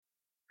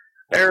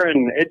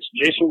Aaron, it's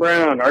Jason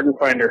Brown, Arden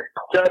Finder.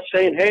 Just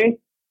saying hey.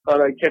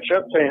 Thought I'd catch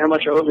up, saying how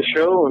much I owe the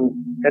show, and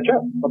catch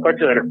up. I'll talk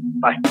to you later.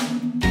 Bye.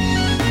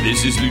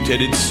 This is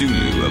Lieutenant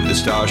Sulu of the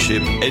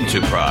Starship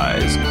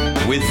Enterprise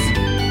with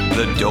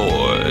The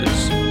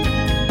Doors.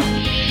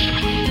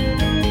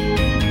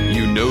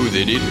 You know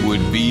that it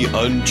would be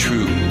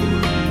untrue.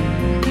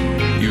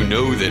 You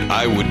know that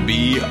I would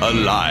be a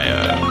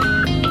liar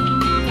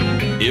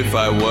if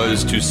I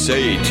was to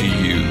say to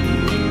you,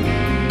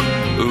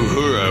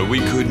 Uhura, we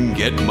couldn't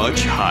get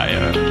much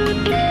higher.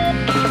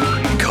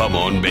 Come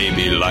on,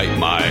 baby, light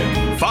my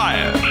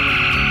fire.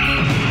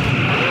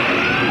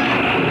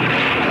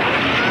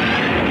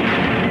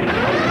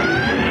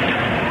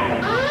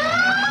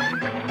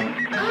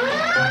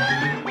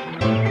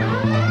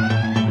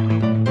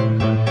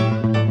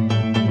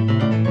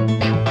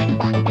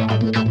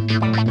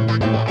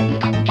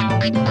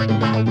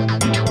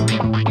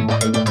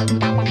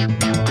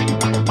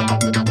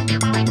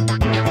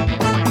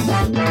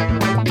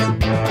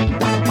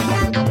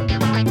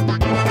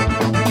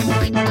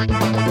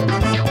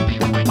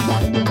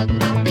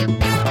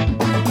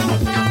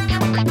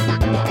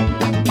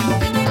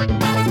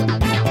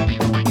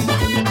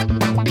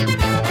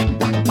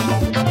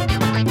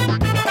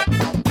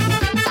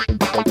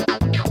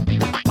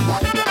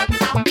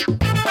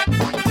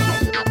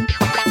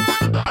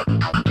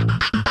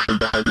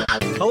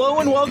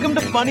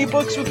 Funny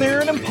Books with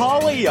Aaron and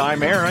Polly.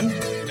 I'm Aaron.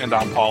 And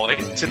I'm Polly.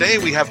 Today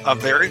we have a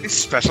very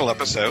special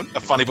episode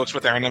of Funny Books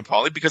with Aaron and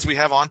Polly because we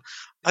have on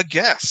a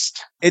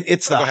guest.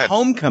 It's the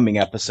homecoming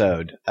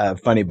episode of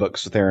Funny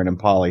Books with Aaron and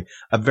Polly.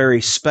 A very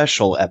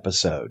special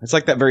episode. It's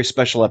like that very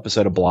special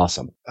episode of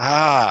Blossom.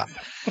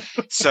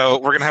 So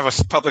we're going to have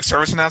a public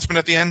service announcement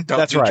at the end.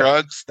 Don't do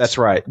drugs. That's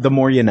right. The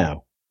more you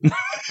know.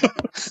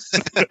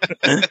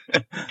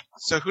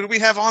 So who do we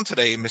have on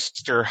today,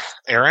 Mr.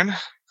 Aaron?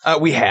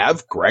 We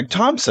have Greg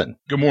Thompson.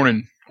 Good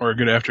morning or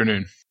good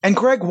afternoon. And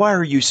Greg, why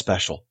are you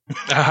special?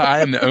 I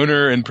am the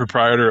owner and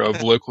proprietor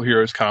of Local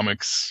Heroes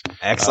Comics.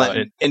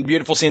 Excellent. In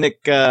beautiful scenic,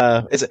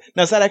 is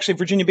that actually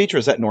Virginia Beach or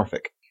is that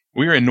Norfolk?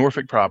 We are in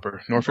Norfolk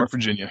proper, Norfolk,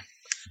 Virginia.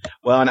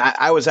 Well, and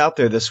I was out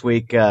there this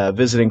week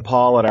visiting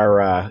Paul at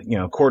our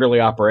quarterly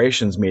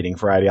operations meeting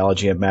for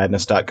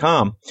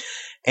ideologyofmadness.com.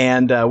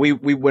 And we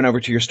went over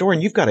to your store,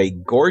 and you've got a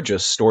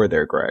gorgeous store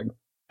there, Greg.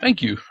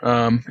 Thank you.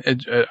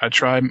 I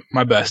try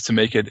my best to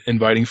make it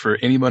inviting for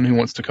anyone who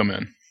wants to come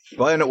in.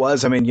 Well, and it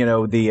was. I mean,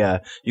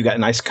 you got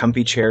nice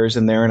comfy chairs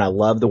in there, and I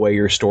love the way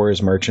your store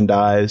is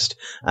merchandised.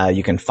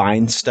 You can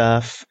find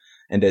stuff,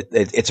 and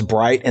it's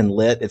bright and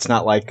lit. It's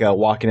not like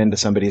walking into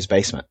somebody's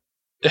basement.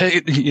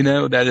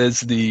 That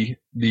is the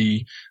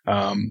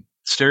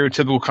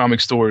stereotypical comic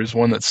store is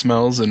one that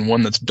smells and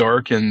one that's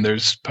dark, and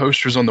there's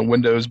posters on the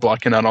windows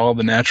blocking out all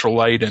the natural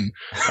light. And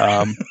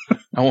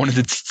I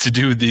wanted to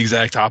do the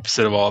exact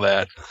opposite of all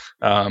that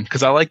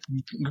because I like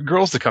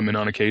girls to come in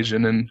on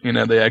occasion, and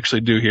they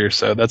actually do here,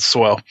 so that's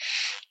swell.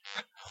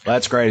 Well,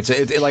 that's great.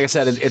 Like I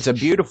said, it's a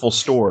beautiful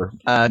store.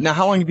 Now,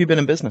 how long have you been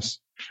in business?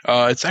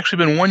 It's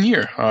actually been 1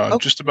 year,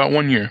 just about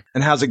 1 year.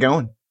 And how's it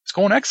going? It's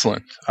going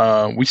excellent.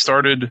 We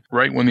started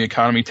right when the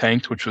economy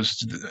tanked, which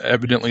was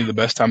evidently the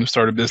best time to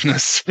start a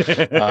business.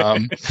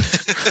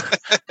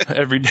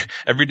 Every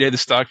day the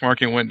stock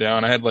market went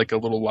down. I had like a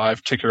little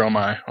live ticker on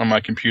my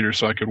computer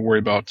so I could worry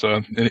about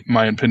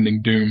my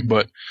impending doom.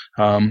 But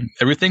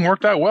everything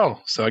worked out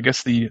well. So I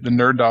guess the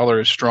nerd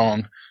dollar is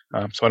strong.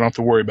 So I don't have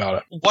to worry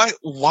about it.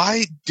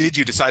 Why did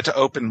you decide to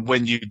open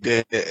when you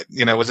did?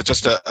 Was it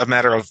just a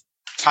matter of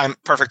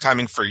perfect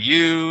timing for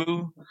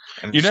you?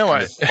 And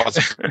was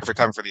it perfect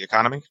time for the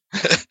economy?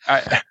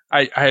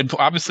 I had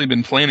obviously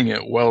been planning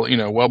it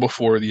well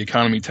before the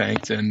economy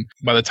tanked, and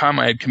by the time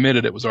I had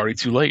committed, it was already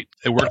too late.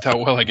 It worked out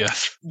well, I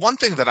guess. One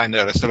thing that I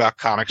noticed about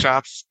comic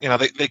shops,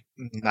 they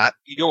not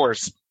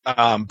yours,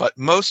 but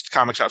most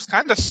comic shops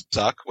kind of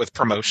suck with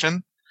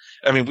promotion.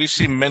 I mean, we've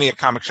seen many a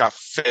comic shop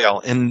fail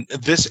in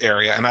this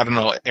area, and I don't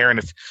know, Aaron,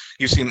 if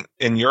you've seen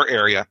in your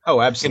area.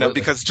 Oh, absolutely.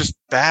 Because just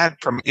bad,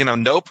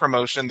 no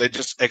promotion. They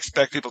just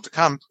expect people to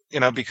come,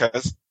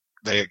 because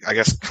they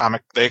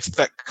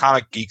expect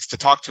comic geeks to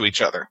talk to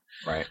each other.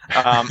 Right.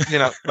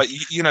 But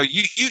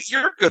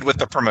you're good with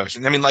the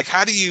promotion. I mean, like,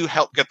 how do you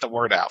help get the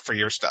word out for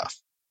your stuff?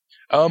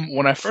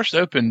 When I first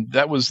opened,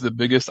 that was the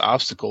biggest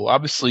obstacle.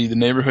 Obviously, the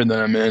neighborhood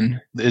that I'm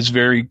in is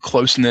very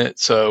close-knit,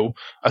 so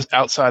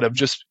outside of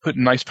just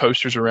putting nice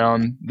posters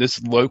around this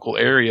local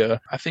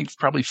area, I think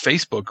probably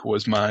Facebook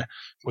was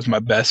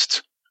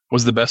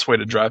the best way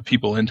to drive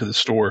people into the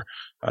store.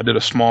 I did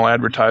a small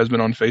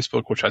advertisement on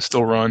Facebook, which I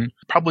still run.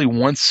 Probably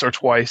once or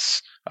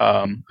twice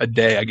a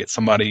day, I get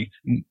somebody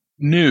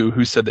new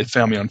who said they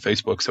found me on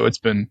Facebook. So it's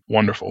been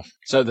wonderful.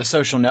 So the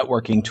social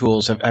networking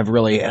tools have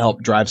really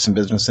helped drive some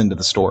business into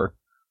the store.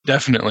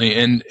 Definitely.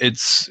 And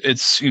it's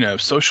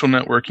social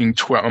networking.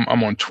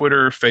 I'm on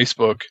Twitter,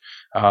 Facebook,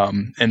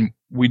 and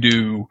we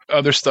do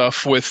other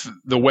stuff with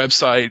the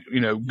website,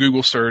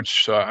 Google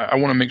search. So I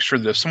want to make sure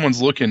that if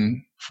someone's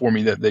looking for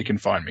me that they can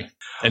find me.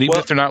 And even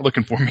if they're not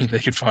looking for me, they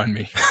can find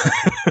me.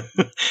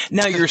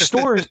 Now, your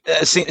store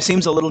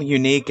seems a little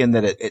unique in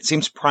that it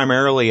seems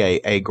primarily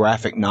a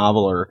graphic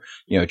novel or,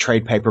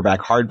 trade paperback,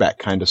 hardback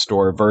kind of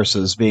store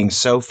versus being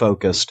so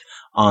focused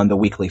on the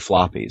weekly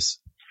floppies.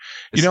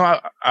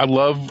 I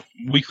love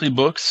weekly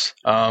books.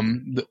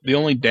 The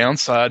only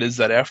downside is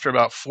that after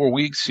about 4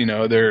 weeks,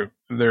 they're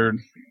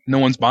no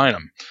one's buying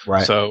them.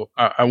 Right. So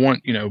I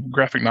want,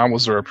 graphic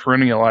novels are a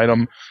perennial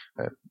item.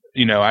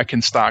 I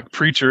can stock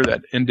Preacher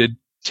that ended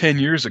 10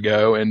 years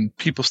ago and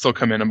people still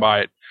come in and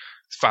buy it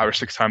 5 or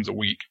 6 times a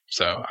week.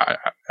 So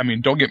I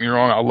mean, don't get me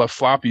wrong. I love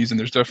floppies and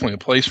there's definitely a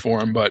place for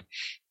them, but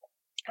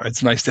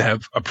it's nice to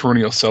have a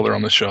perennial seller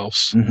on the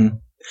shelves. Mm-hmm.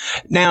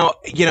 Now,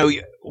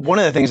 one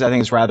of the things I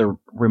think is rather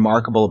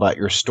remarkable about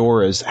your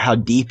store is how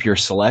deep your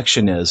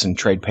selection is in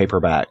trade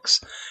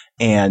paperbacks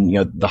and,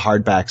 the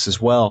hardbacks as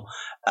well.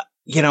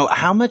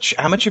 How much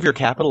of your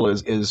capital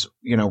is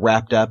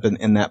wrapped up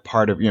in that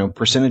part of,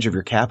 percentage of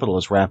your capital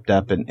is wrapped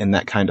up in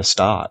that kind of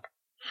stock?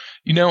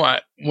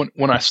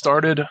 When I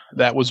started,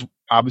 that was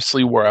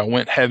obviously where I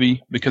went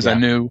heavy because I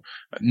knew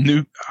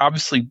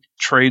obviously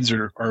trades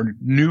are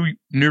new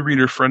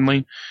reader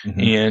friendly, mm-hmm.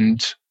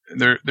 and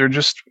they're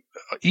just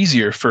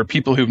easier for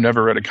people who've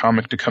never read a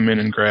comic to come in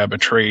and grab a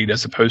trade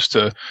as opposed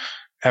to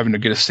having to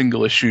get a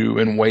single issue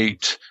and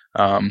wait.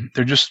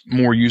 They're just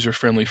more user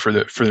friendly for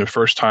the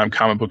first time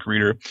comic book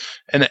reader.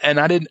 And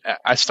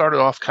I started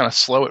off kind of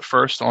slow at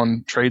first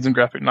on trades and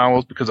graphic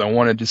novels because I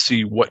wanted to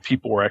see what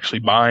people were actually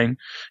buying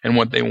and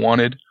what they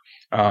wanted.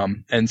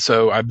 And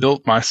so I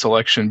built my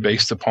selection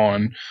based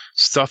upon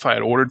stuff I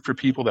had ordered for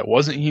people that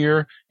wasn't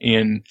here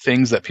and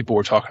things that people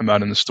were talking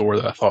about in the store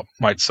that I thought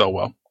might sell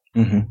well.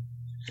 Mm-hmm.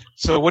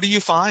 So what do you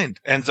find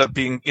ends up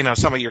being,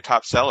 some of your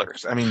top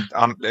sellers? I mean,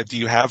 do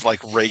you have like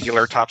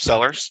regular top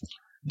sellers?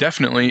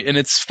 Definitely. And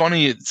it's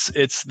funny.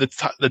 It's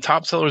the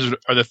top sellers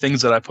are the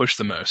things that I push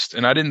the most.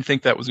 And I didn't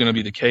think that was going to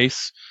be the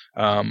case.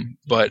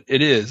 But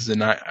it is.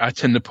 And I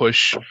tend to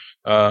push,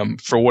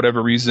 for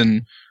whatever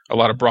reason, a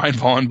lot of Brian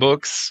Vaughan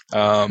books,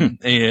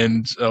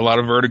 and a lot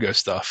of Vertigo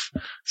stuff.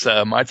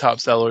 So my top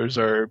sellers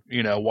are,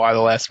 Y the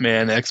Last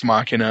Man, Ex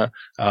Machina,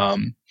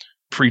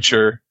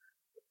 Preacher,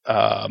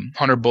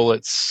 100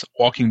 Bullets,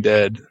 Walking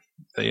Dead.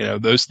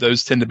 Those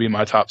tend to be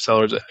my top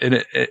sellers.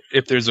 And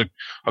if there's a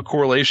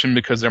correlation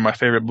because they're my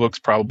favorite books,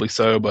 probably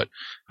so, but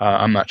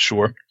I'm not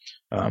sure.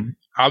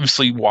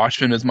 Obviously,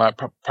 Watchmen is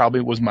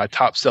probably was my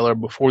top seller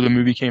before the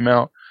movie came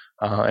out,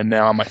 and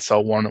now I might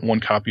sell one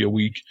copy a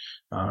week.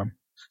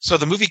 So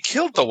the movie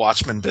killed the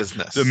Watchmen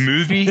business. The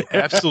movie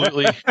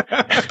absolutely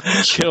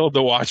killed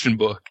the Watchmen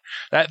book.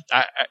 That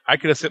I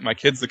could have sent my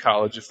kids to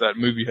college if that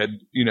movie had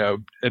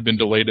been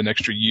delayed an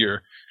extra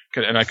year.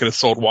 And I could have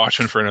sold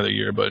Watchmen for another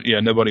year, but yeah,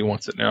 nobody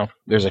wants it now.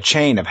 There's a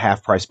chain of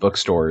half-price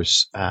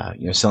bookstores,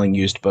 selling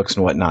used books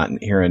and whatnot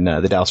here in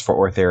the Dallas-Fort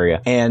Worth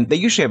area. And they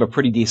usually have a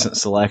pretty decent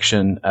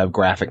selection of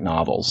graphic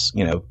novels,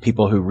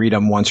 people who read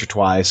them once or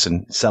twice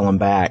and sell them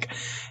back.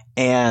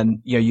 And,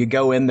 you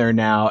go in there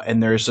now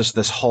and there's just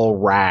this whole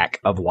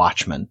rack of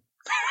Watchmen.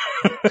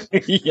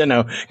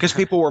 Because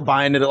people were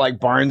buying it at like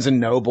Barnes and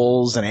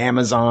Nobles and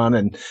Amazon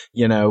and,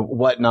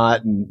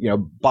 whatnot and,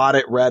 bought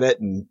it, read it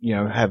and,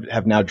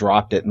 have now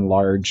dropped it in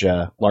large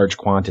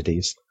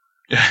quantities.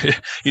 I'm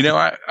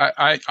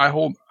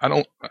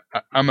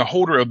a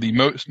holder of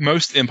the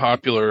most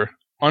unpopular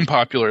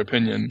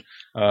opinion,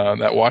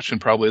 that Watchmen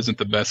probably isn't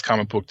the best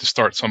comic book to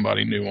start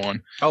somebody new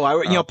on.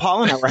 Oh,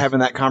 Paul and I were having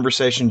that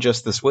conversation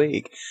just this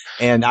week,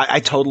 and I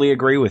totally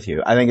agree with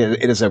you. I think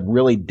it is a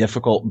really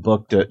difficult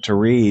book to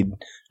read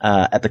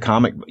at the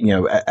comic,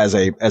 as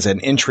an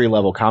entry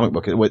level comic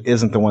book. It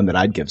isn't the one that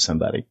I'd give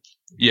somebody.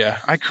 Yeah,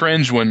 I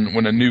cringe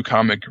when a new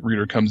comic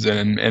reader comes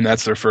in and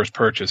that's their first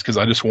purchase because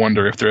I just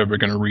wonder if they're ever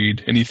going to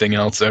read anything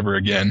else ever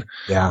again.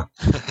 Yeah.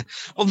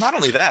 Well, not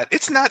only that,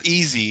 it's not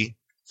easy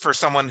for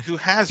someone who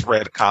has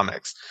read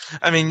comics.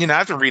 I mean,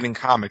 I've been reading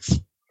comics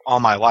all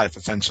my life,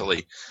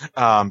 essentially,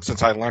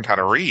 since I learned how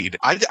to read.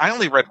 I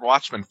only read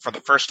Watchmen for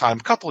the first time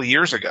a couple of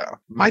years ago.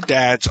 My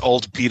dad's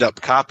old beat-up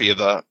copy of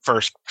the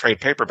first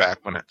trade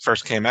paperback when it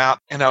first came out.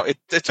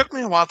 It took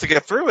me a while to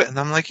get through it, and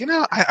I'm like,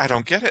 I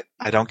don't get it.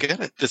 I don't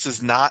get it. This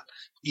is not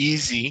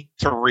easy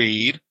to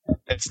read.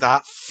 It's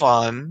not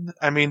fun.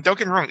 I mean, don't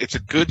get me wrong. It's a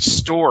good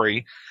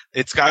story.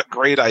 It's got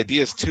great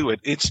ideas to it.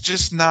 It's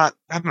just not,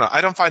 I don't know.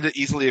 I don't find it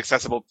easily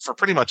accessible for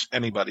pretty much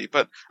anybody,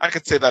 but I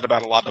could say that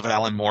about a lot of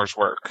Alan Moore's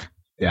work.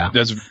 Yeah.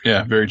 That's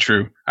very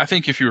true. I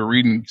think if you were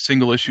reading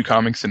single issue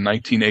comics in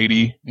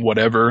 1980,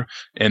 whatever,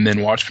 and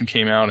then Watchmen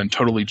came out and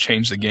totally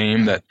changed the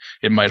game, that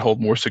it might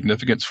hold more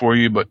significance for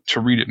you. But to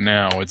read it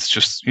now, it's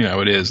just,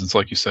 it is. It's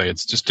like you say,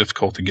 it's just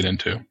difficult to get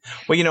into.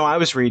 Well, I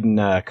was reading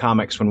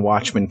comics when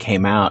Watchmen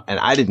came out, and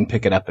I didn't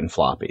pick it up in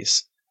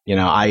floppies.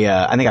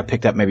 I think I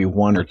picked up maybe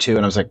one or two,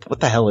 and I was like, "What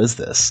the hell is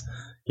this?"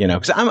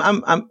 Because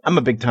I'm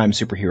a big time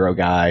superhero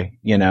guy,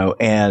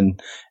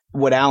 and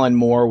what Alan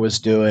Moore was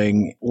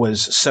doing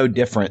was so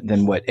different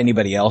than what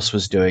anybody else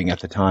was doing at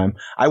the time.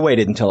 I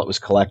waited until it was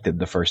collected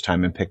the first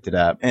time and picked it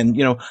up. And,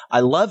 you know,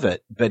 I love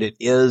it, but it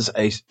is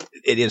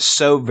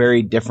so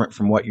very different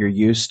from what you're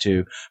used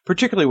to,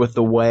 particularly with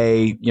the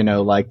way, you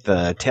know, like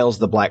the Tales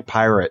of the Black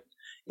Pirate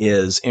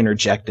is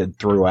interjected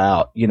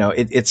throughout. You know,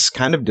 it's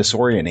kind of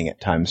disorienting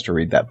at times to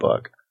read that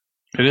book.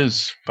 It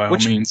is, by all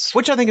means.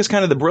 Which I think is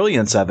kind of the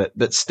brilliance of it,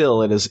 but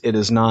still it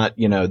is not,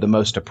 you know, the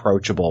most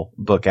approachable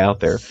book out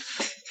there.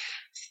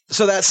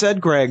 So that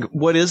said, Greg,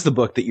 what is the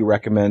book that you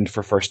recommend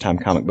for first-time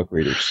comic book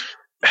readers?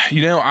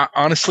 You know,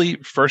 honestly,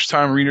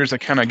 first-time readers, I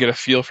kind of get a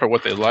feel for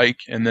what they like,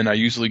 and then I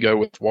usually go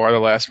with War the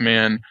Last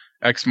Man,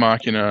 Ex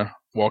Machina,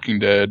 Walking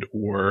Dead,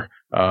 or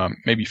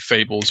maybe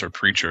Fables or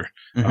Preacher.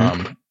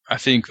 Mm-hmm. I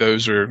think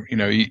those are, you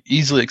know,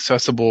 easily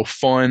accessible,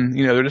 fun.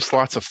 You know, they're just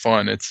lots of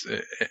fun.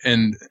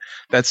 And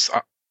that's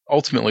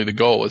ultimately the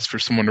goal, is for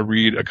someone to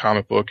read a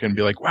comic book and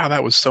be like, wow,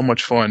 that was so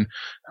much fun.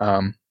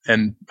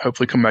 And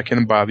hopefully come back in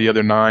and buy the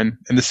other 9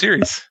 in the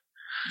series.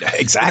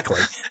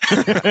 Exactly.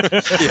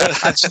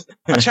 Yeah,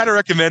 I try to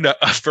recommend a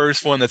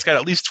first one that's got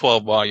at least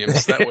 12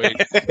 volumes. That way,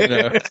 you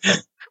know.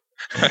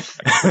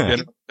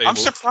 I'm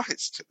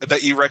surprised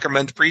that you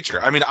recommend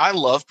Preacher. I mean, I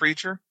love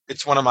Preacher.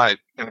 It's one of my,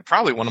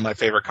 probably one of my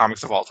favorite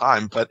comics of all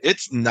time, but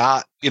it's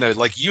not, you know,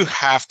 like you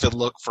have to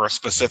look for a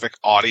specific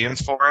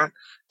audience for it,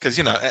 because,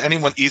 you know,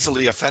 anyone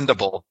easily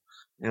offendable.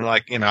 You're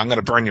like, you know, I'm going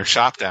to burn your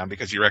shop down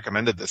because you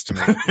recommended this to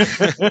me.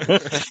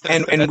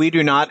 and we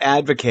do not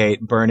advocate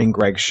burning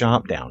Greg's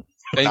shop down.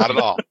 Not at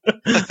all.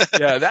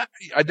 Yeah, that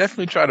I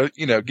definitely try to,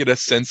 you know, get a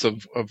sense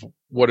of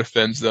what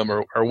offends them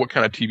or what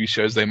kind of TV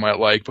shows they might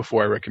like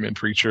before I recommend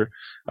Preacher.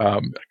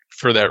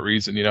 For that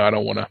reason, you know, I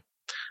don't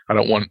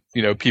want,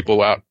 you know,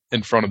 people out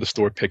in front of the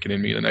store picking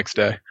in me the next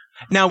day.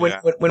 Now,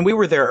 when we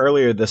were there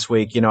earlier this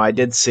week, you know, I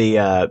did see,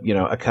 you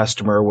know, a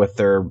customer with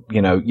their, you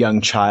know,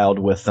 young child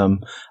with them.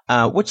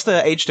 What's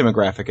the age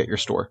demographic at your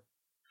store?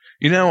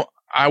 You know,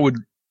 I would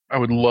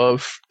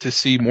love to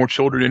see more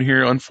children in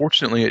here.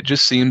 Unfortunately, it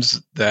just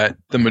seems that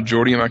the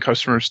majority of my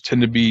customers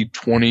tend to be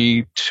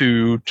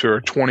 22 to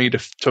 20 to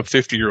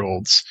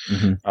 50-year-olds.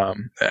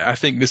 Mm-hmm. I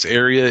think this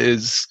area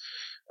is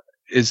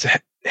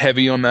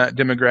heavy on that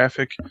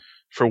demographic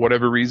for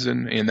whatever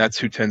reason, and that's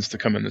who tends to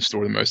come in the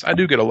store the most. I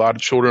do get a lot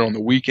of children on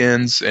the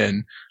weekends,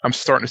 and I'm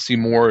starting to see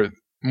more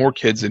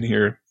kids in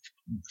here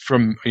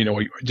from, you know,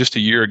 just a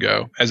year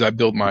ago as I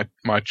build my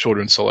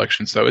children's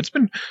selection. So it's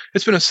been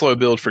a slow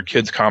build for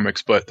kids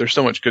comics, but there's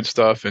so much good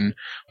stuff, and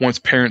once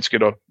parents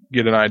get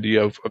an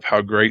idea of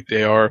how great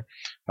they are,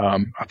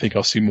 I think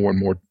I'll see more and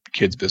more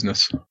kids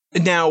business.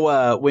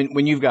 Now,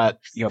 when you've got,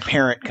 you know, a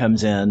parent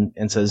comes in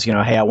and says, you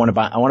know, hey, I want to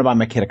buy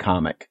my kid a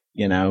comic.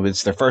 You know,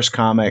 it's their first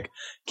comic.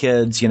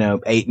 Kids, you know,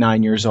 8,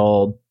 9 years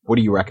old. What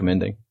are you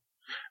recommending?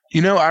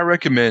 You know, I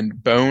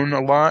recommend Bone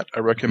a lot. I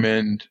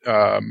recommend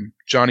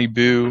Johnny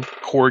Boo,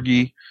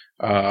 Corgi.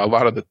 A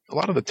lot of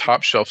the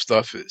top shelf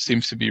stuff, it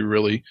seems to be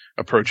really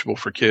approachable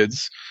for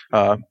kids.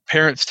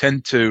 Parents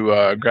tend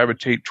to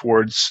gravitate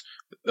towards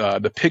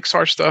the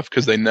Pixar stuff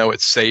because they know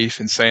it's safe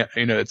and they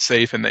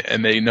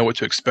know what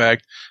to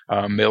expect.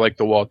 They like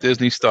the Walt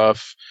Disney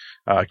stuff.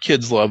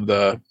 Kids love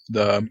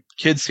the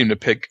kids seem to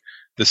pick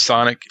the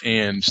Sonic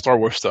and Star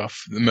Wars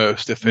stuff the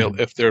most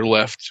if they're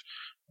left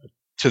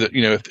to the,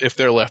 you know, if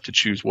they're left to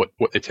choose what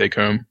they take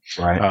home.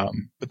 Right.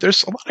 But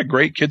there's a lot of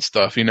great kid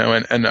stuff, you know,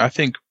 and I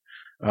think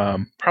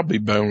probably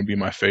Bone would be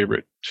my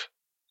favorite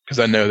because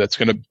I know that's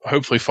going to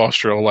hopefully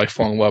foster a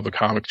lifelong love of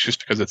comics just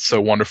because it's so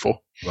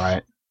wonderful.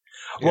 Right.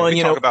 Yeah, well,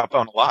 you talk about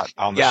Bone a lot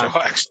on the show,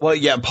 actually. Well,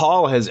 yeah,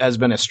 Paul has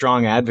been a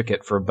strong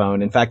advocate for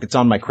Bone. In fact, it's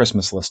on my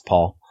Christmas list,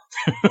 Paul.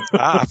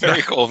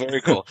 Very cool,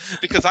 very cool.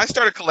 Because I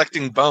started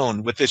collecting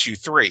Bone with issue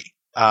 3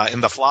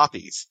 in the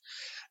floppies.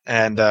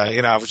 And,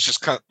 you know, I was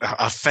just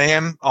a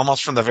fan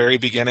almost from the very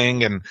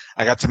beginning. And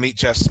I got to meet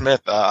Jeff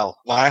Smith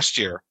last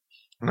year,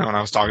 you know, when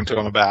I was talking to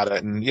him about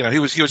it. And, you know, he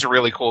was a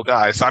really cool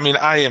guy. So, I mean,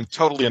 I am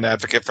totally an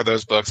advocate for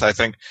those books. I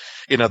think,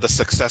 you know, the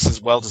success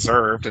is well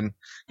deserved. And,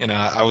 you know,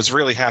 I was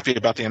really happy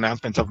about the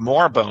announcement of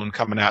more Bone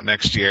coming out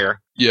next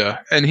year. Yeah.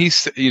 And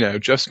he's, you know,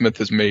 Jeff Smith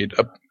has made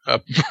a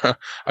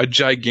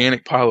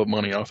gigantic pile of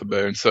money off of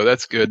Bone. So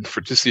that's good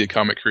to see a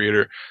comic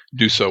creator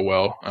do so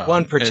well. Well,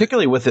 and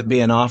particularly with it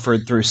being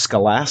offered through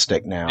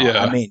Scholastic now.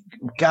 Yeah. I mean,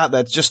 God,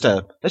 that's just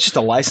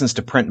a license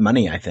to print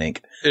money, I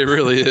think. It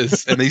really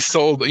is. And they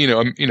sold,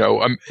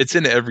 it's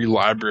in every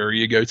library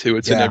you go to.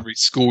 It's in every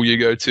school you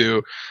go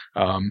to.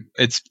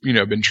 It's, you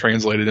know, been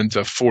translated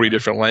into 40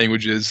 different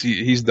languages.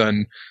 He's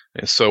done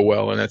so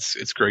well, and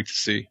it's great to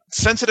see.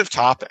 Sensitive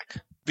topic.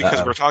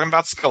 Because we're talking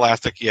about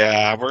Scholastic,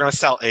 we're going to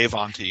sell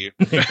Avon to you.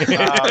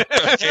 That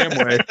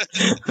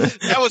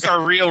was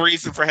our real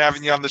reason for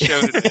having you on the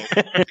show today.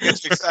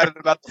 Because we're excited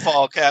about the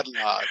fall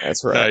catalog.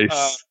 That's right.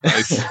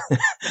 Nice.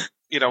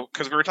 You know,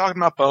 because we were talking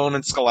about Bone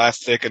and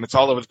Scholastic, and it's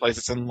all over the place.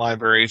 It's in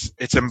libraries.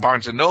 It's in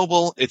Barnes &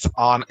 Noble. It's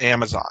on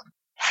Amazon.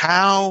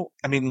 How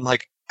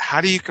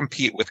do you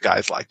compete with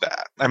guys like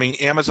that? I mean,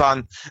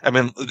 Amazon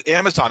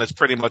is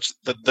pretty much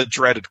the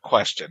dreaded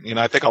question. You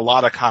know, I think a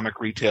lot of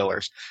comic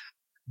retailers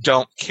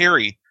don't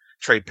carry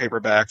trade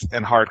paperbacks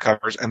and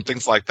hardcovers and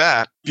things like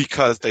that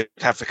because they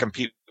have to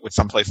compete with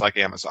someplace like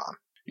Amazon.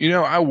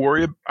 I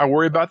worry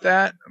about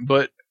that,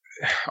 but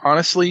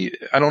honestly,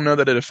 I don't know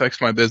that it affects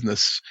my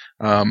business.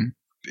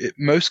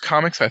 Most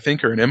comics, I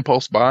think, are an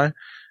impulse buy,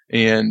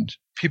 and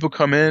people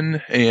come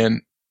in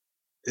and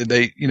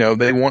they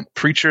want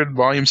Preacher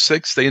Volume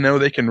 6. They know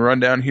they can run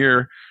down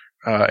here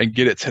and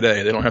get it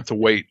today. They don't have to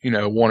wait, 1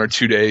 or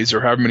 2 days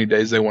or however many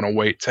days they want to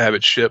wait to have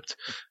it shipped.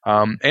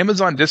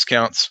 Amazon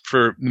discounts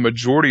for the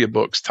majority of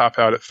books top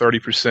out at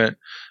 30%.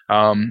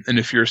 And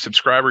if you're a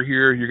subscriber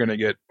here, you're going to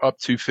get up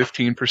to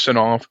 15%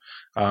 off.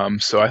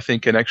 So I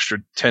think an extra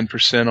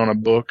 10% on a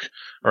book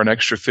or an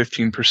extra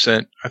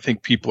 15%, I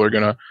think people are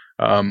going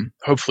to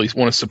hopefully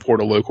want to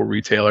support a local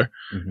retailer.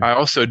 Mm-hmm. I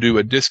also do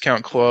a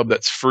discount club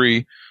that's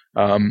free.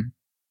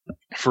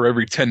 For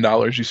every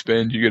 $10 you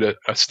spend, you get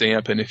a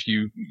stamp, and if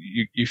you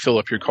fill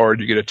up your card,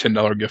 you get a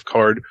 $10 gift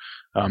card.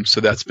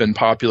 So that's been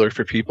popular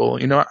for people.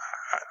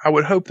 I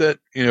would hope that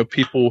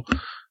people,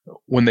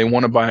 when they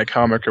want to buy a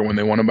comic or when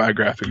they want to buy a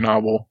graphic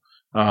novel,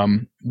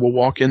 will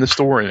walk in the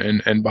store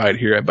and buy it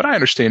here. But I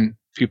understand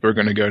people are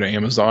going to go to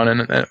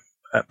Amazon,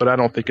 but I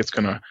don't think it's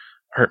going to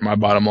hurt my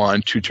bottom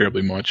line too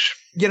terribly much.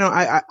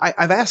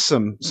 I've asked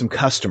some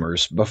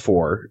customers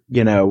before,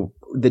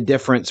 the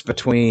difference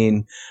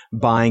between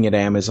buying at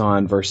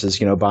Amazon versus,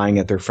 buying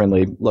at their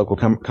friendly local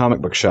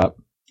comic book shop.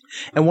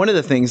 And one of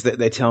the things that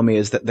they tell me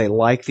is that they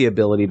like the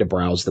ability to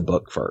browse the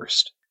book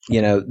first.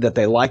 That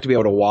they like to be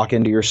able to walk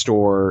into your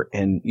store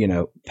and,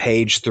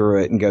 page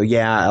through it and go,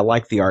 yeah, I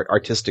like the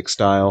artistic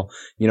style.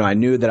 I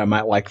knew that I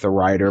might like the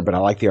writer, but I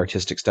like the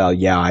artistic style.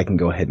 Yeah, I can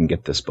go ahead and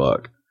get this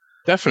book.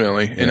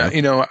 Definitely.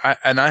 Yeah.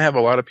 And I have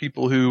a lot of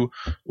people who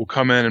will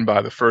come in and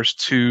buy the first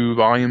 2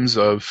 volumes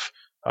of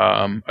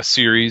a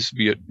series,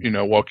 be it,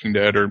 Walking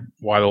Dead or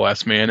Why the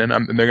Last Man. And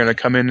they're going to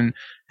come in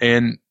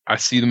and I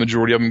see the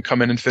majority of them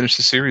come in and finish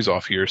the series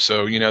off here.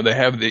 So, they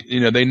have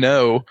they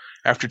know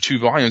after 2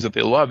 volumes that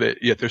they love it,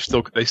 yet they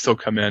still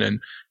come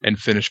in and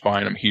finish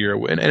buying them here.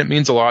 And it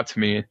means a lot to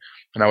me.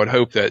 And I would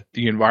hope that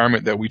the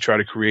environment that we try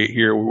to create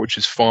here, which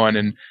is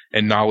fun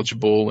and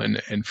knowledgeable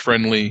and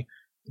friendly,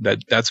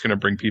 that's going to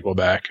bring people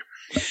back.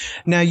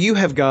 Now, you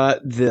have got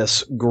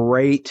this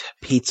great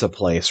pizza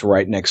place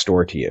right next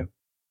door to you.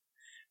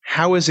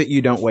 How is it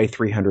you don't weigh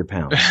 300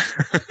 pounds?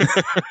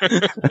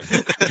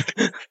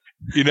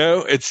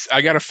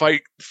 I got to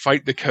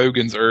fight the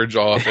Kogan's urge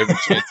off every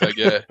chance I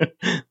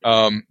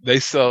get. They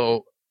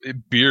sell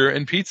beer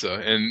and pizza,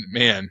 and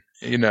man,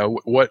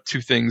 what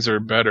 2 things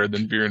are better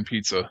than beer and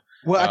pizza?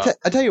 Well,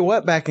 I tell you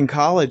what, back in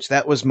college,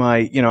 that was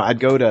my, I'd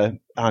go to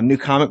New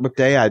Comic Book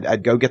Day.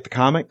 I'd go get the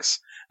comics,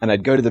 and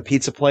I'd go to the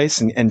pizza place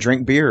and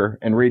drink beer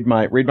and read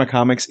my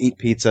comics, eat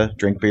pizza,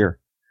 drink beer.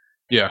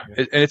 Yeah,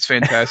 and it's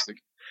fantastic.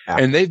 Yeah.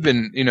 And they've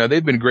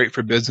been great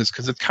for business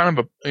because it's kind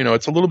of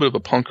it's a little bit of a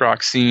punk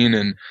rock scene,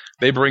 and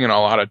they bring in a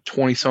lot of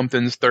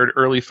 20-somethings,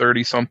 early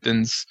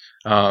 30-somethings,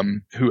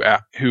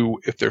 who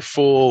if they're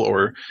full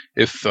or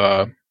if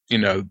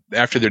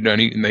after they're done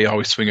eating, they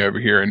always swing over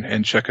here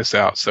and check us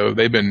out. So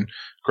they've been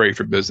great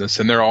for business,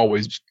 and they're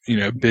always,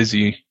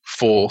 busy,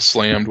 full,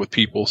 slammed with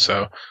people.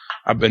 So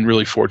I've been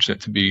really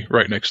fortunate to be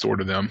right next door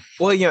to them.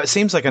 Well, it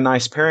seems like a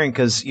nice pairing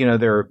because,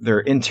 their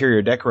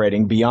interior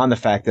decorating, beyond the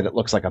fact that it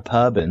looks like a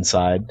pub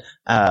inside,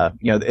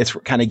 it's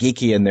kind of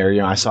geeky in there.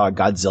 I saw a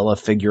Godzilla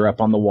figure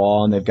up on the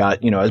wall, and they've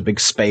got, a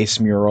big space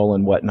mural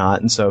and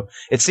whatnot. And so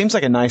it seems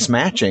like a nice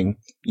matching,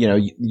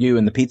 you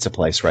and the pizza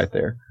place right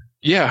there.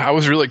 Yeah, I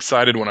was really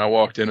excited when I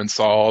walked in and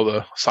saw all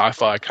the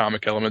sci-fi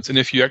comic elements. And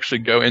if you actually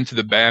go into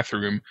the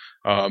bathroom,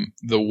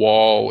 the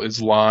wall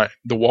is lined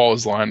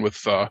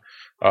with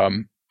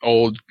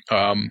old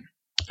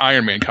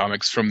Iron Man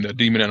comics from the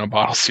Demon in a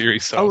Bottle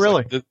series. So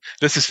really? Like,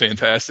 this is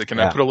fantastic. And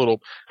yeah. I put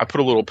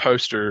a little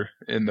poster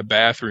in the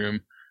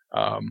bathroom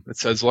that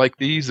says, like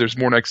these, there's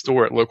more next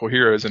door at Local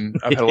Heroes. And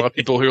I've had a lot of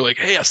people who are like,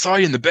 hey, I saw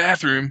you in the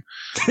bathroom.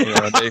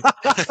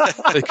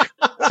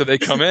 So they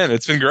come in.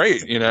 It's been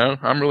great.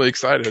 I'm really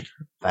excited.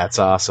 That's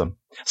awesome.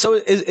 So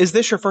is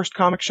this your first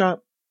comic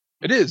shop?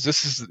 It is.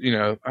 This is,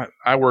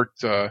 I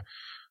worked,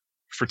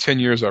 for 10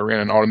 years, I ran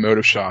an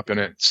automotive shop, and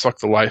it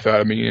sucked the life out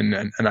of me,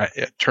 and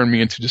it turned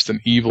me into just an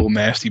evil,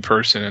 nasty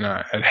person, and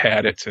I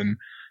had it, and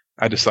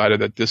I decided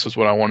that this was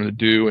what I wanted to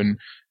do, and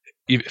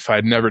if I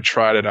had never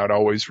tried it, I'd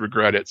always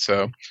regret it.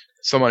 So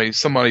somebody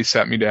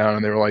sat me down,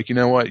 and they were like, you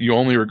know what? You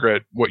only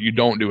regret what you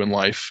don't do in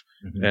life.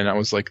 Mm-hmm. And I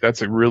was like,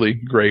 that's a really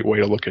great way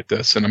to look at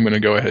this, and I'm going to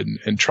go ahead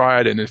and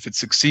try it, and if it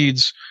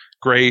succeeds,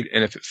 great,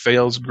 and if it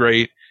fails,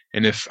 great.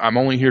 And if I'm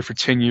only here for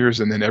 10 years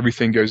and then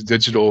everything goes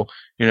digital,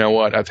 you know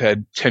what? I've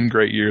had 10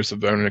 great years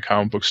of owning a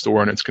comic book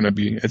store, and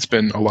it's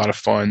been a lot of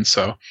fun.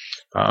 So,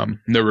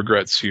 no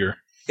regrets here.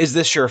 Is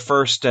this your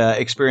first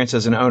experience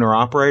as an owner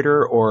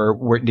operator,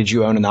 or did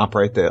you own and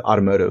operate the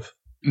automotive?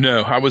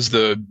 No, I was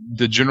the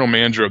general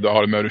manager of the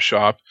automotive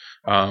shop.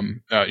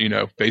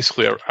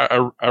 Basically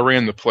I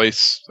ran the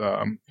place,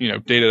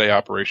 day-to-day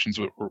operations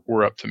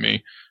were up to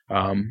me.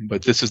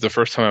 But this is the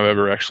first time I've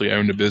ever actually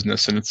owned a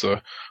business, and it's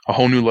a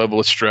whole new level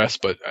of stress,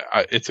 but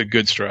it's a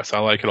good stress. I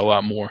like it a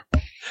lot more.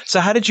 So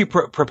how did you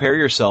prepare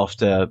yourself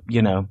to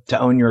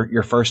own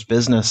your first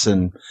business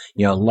and,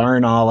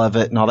 learn all of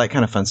it and all that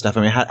kind of fun stuff?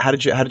 I mean, how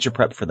did you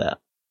prep for that?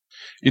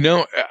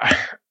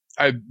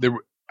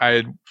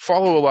 I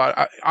follow a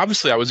lot.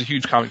 Obviously, I was a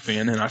huge comic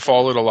fan, and I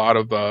followed a lot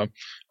of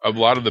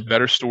the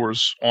better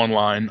stores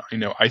online.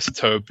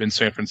 Isotope in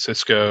San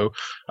Francisco,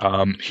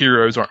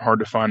 Heroes aren't hard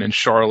to find in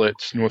Charlotte,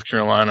 North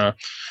Carolina.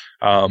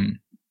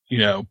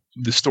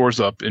 The stores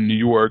up in New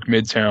York,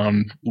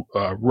 Midtown,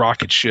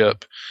 Rocket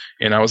Ship.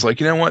 And I was like,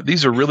 you know what?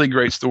 These are really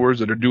great stores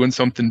that are doing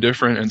something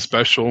different and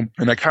special.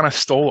 And I kind of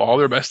stole all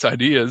their best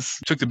ideas,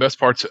 took the best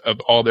parts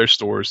of all their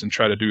stores and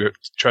try to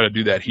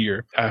do that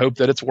here. I hope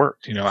that it's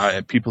worked.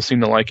 People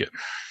seem to like it.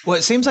 Well,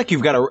 it seems like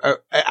you've got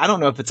I don't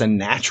know if it's a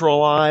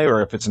natural eye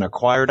or if it's an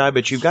acquired eye,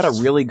 but you've got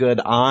a really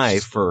good eye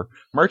for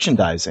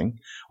merchandising,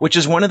 which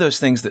is one of those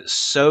things that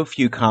so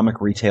few comic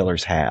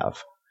retailers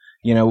have.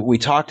 We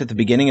talked at the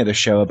beginning of the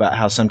show about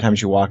how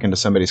sometimes you walk into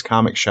somebody's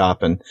comic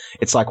shop and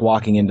it's like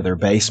walking into their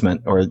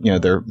basement or,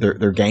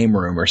 their game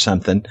room or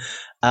something.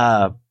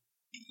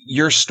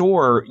 Your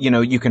store,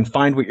 you can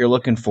find what you're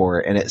looking for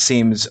and it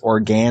seems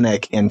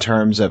organic in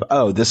terms of,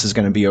 oh, this is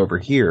going to be over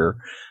here,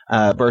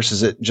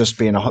 versus it just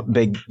being a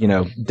big,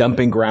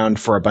 dumping ground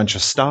for a bunch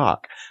of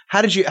stock.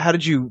 How did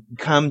you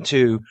come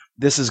to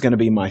this is going to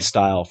be my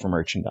style for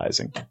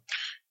merchandising?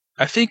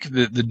 I think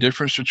the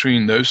difference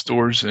between those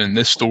stores and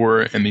this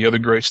store and the other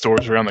great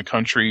stores around the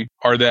country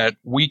are that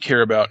we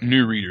care about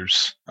new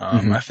readers.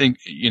 I think,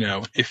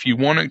 if you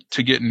wanted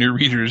to get new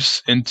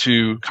readers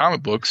into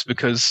comic books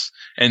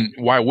and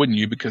why wouldn't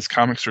you? Because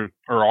comics are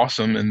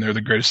awesome and they're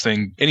the greatest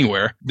thing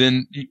anywhere.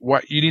 Then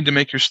you need to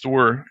make your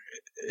store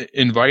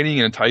inviting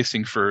and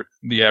enticing for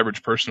the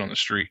average person on the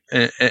street.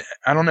 And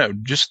I don't know,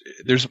 just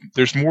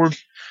there's more.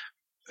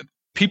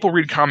 People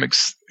read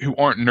comics who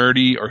aren't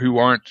nerdy or who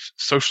aren't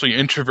socially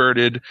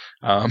introverted,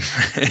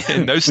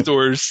 and those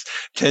stores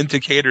tend to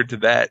cater to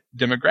that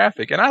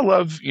demographic. And I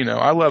love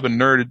a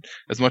nerd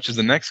as much as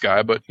the next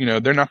guy, but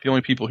they're not the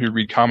only people who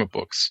read comic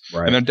books,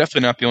 right. And they're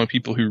definitely not the only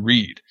people who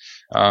read.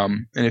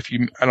 And if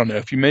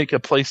you make a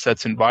place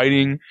that's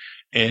inviting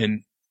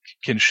and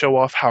can show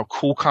off how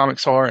cool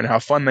comics are and how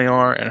fun they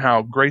are and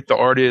how great the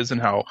art is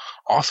and how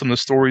awesome the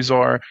stories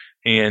are,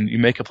 and you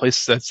make a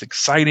place that's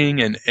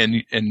exciting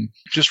and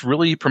just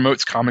really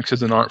promotes comics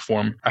as an art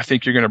form, I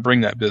think you're going to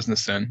bring that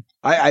business in.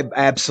 I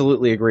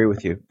absolutely agree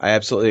with you. I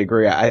absolutely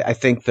agree. I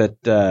think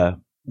that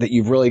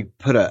you've really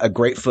put a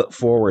great foot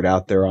forward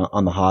out there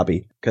on the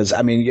hobby. Because,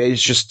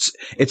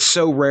 it's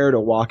so rare to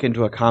walk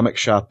into a comic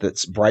shop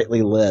that's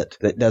brightly lit,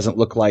 that doesn't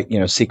look like,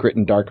 secret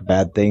and dark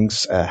bad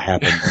things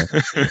happen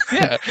there.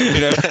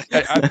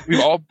 Yeah.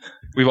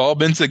 We've all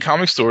been to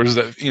comic stores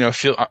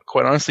that,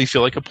 quite honestly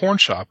feel like a porn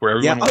shop where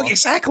everyone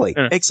exactly.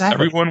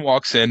 Everyone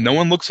walks in. No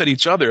one looks at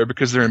each other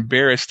because they're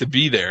embarrassed to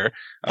be there.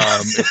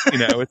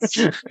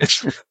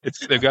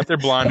 They've got their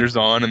blinders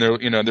on and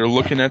they're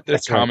looking at the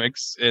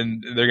comics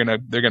and they're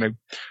going to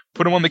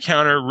put them on the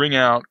counter, ring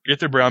out, get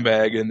their brown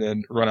bag, and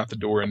then run out the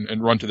door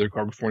and run to their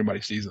car before anybody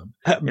sees them.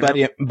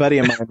 Buddy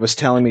of mine was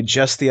telling me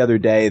just the other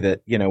day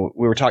that, we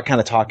were talking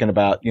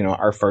about,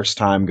 our first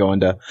time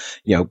going to,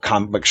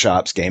 comic book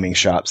shops, gaming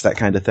shops, that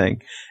kind of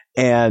thing.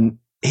 And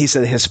he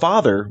said his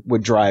father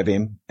would drive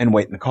him and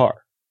wait in the car.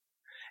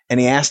 And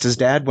he asked his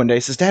dad one day, he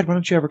says, "Dad, why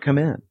don't you ever come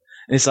in?" And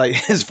it's like,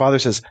 his father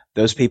says,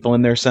 "Those people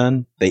in there,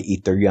 son, they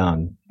eat their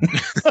young."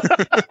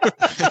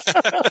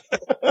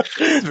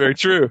 It's very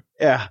true.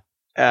 Yeah.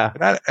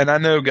 Yeah. And I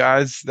know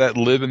guys that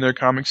live in their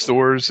comic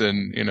stores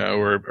and,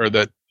 or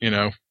that,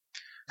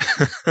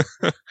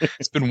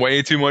 spend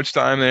way too much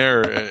time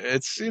there.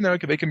 It's,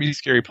 they can be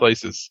scary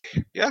places.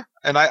 Yeah.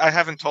 And I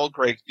haven't told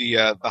Greg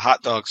the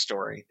hot dog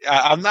story.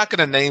 I'm not going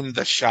to name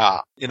the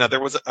shop.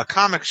 There was a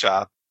comic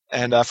shop.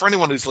 And for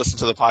anyone who's listened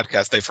to the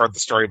podcast, they've heard the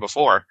story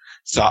before.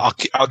 So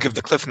I'll give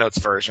the Cliff Notes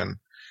version.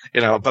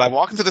 But I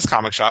walk into this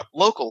comic shop,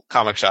 local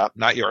comic shop,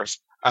 not yours.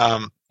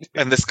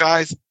 And this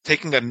guy's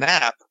taking a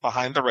nap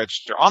behind the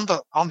register on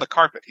the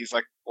carpet. He's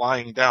like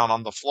lying down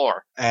on the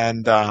floor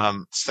and,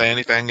 say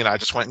anything. I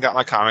just went and got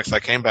my comics. I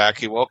came back.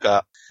 He woke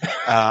up,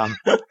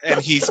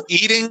 and he's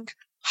eating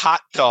hot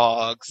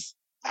dogs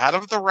out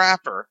of the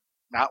wrapper,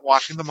 not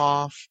washing them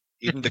off,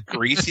 eating the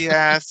greasy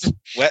ass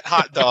wet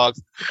hot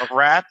dogs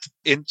wrapped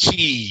in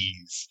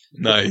cheese.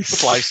 Nice.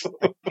 Sliced,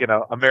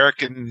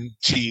 American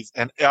cheese.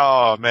 And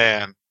oh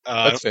man.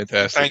 That's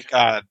fantastic. Thank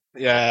God.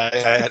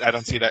 Yeah, I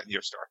don't see that in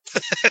your store.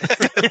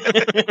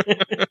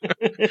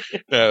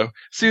 No.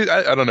 See,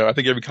 I don't know. I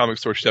think every comic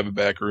store should have a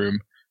back room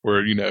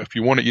where, if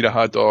you want to eat a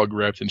hot dog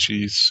wrapped in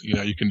cheese,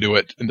 you can do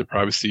it in the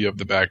privacy of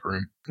the back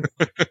room.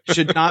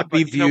 Should not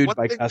be viewed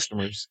by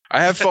customers.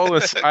 I have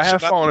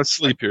fallen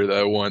asleep here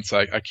though once.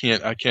 I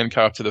can't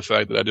cop to the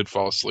fact that I did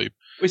fall asleep.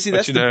 We see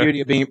that's the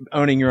beauty of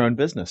owning your own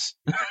business.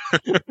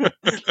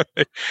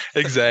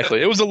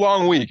 Exactly. It was a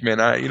long week, man.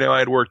 I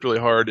had worked really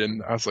hard,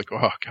 and I was like,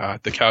 oh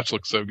God, the couch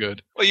looks so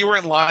good. Well, you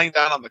weren't lying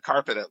down on the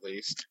carpet at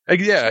least.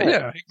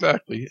 Yeah,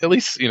 exactly. At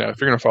least, if you're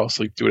going to fall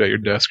asleep, do it at your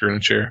desk or in a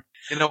chair.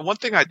 One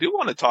thing I do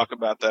want to talk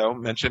about, though,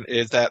 mention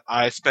is that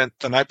I spent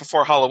the night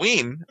before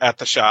Halloween at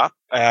the shop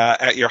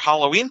at your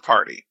Halloween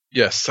party.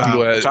 Yes, I'm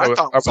glad. Which I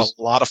thought was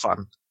a lot of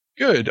fun.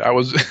 Good. I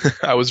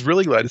was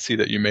really glad to see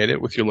that you made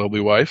it with your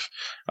lovely wife.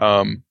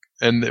 And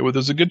it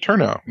was a good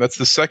turnout. That's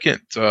the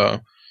second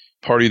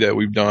party that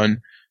we've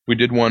done. We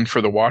did one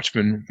for the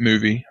Watchmen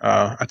movie.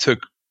 I took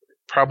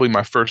probably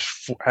my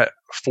first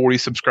 40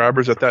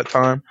 subscribers at that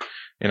time,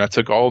 and I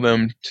took all of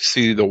them to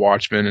see the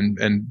Watchmen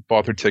and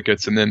bought their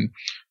tickets. And then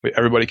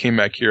everybody came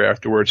back here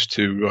afterwards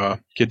to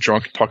get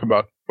drunk and talk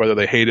about whether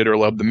they hated or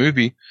loved the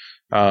movie.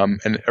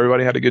 And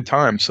everybody had a good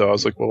time. So I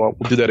was like, well,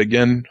 we'll do that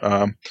again.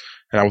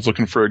 And I was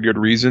looking for a good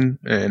reason,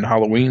 and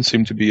Halloween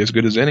seemed to be as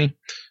good as any.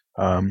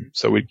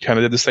 So we kind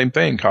of did the same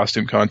thing: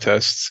 costume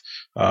contests,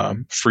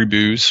 free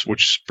booze,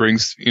 which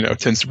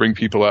tends to bring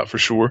people out for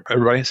sure.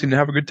 Everybody seemed to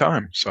have a good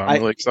time, so I'm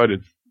really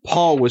excited.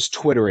 Paul was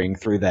twittering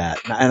through that,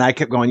 and I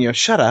kept going,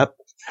 shut up.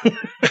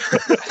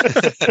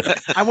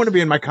 I want to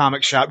be in my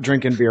comic shop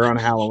drinking beer on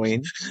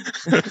Halloween.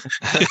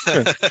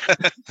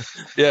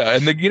 Yeah,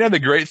 and the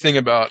great thing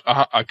about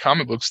a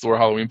comic book store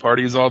Halloween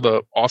party is all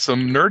the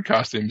awesome nerd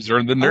costumes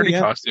or the nerdy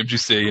costumes you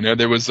see.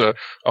 There was a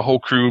whole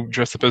crew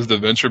dressed up as the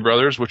Venture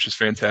Brothers, which is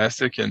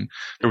fantastic, and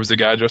there was a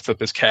guy dressed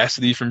up as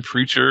Cassidy from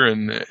Preacher,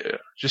 and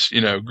just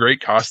great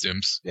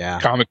costumes. Yeah,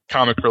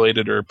 comic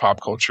related or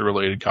pop culture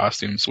related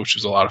costumes, which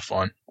was a lot of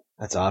fun.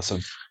 That's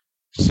awesome.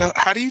 So,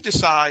 how do you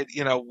decide?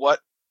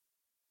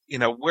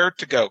 Where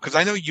to go? Because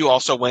I know you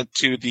also went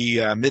to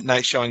the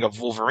midnight showing of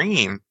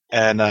Wolverine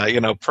and,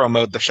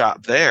 promoted the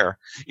shop there.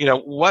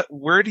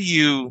 How do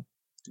you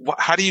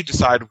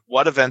decide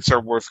what events are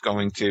worth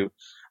going to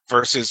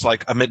versus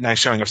like a midnight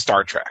showing of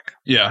Star Trek?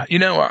 Yeah.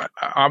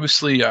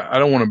 Obviously I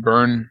don't want to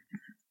burn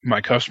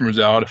my customers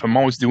out. If I'm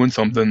always doing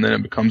something, then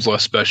it becomes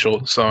less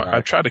special. So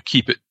I try to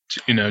keep it,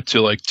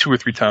 to like 2 or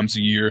 3 times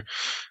a year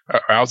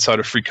outside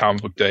of Free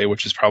Comic Book Day,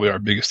 which is probably our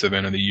biggest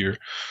event of the year.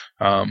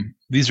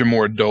 These are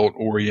more adult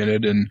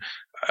oriented. And,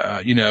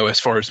 as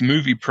far as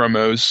movie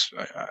promos,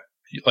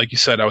 like you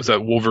said, I was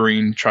at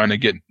Wolverine trying to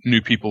get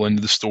new people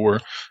into the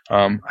store.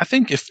 I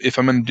think if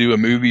I'm going to do a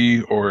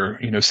movie or,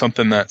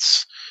 something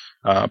that's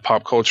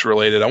pop culture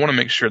related, I want to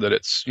make sure that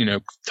it's,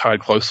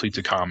 tied closely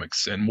to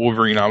comics. And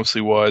Wolverine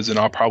obviously was, and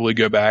I'll probably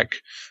go back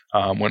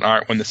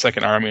when the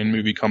second Iron Man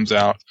movie comes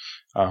out.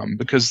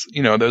 Because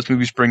those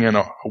movies bring in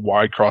a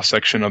wide cross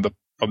section of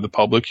the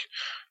public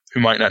who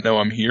might not know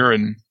I'm here,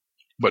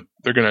 but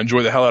they're going to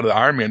enjoy the hell out of the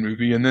Iron Man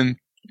movie, and then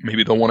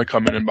maybe they'll want to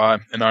come in and buy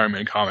an Iron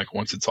Man comic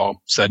once it's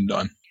all said and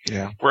done.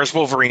 Yeah. Whereas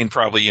Wolverine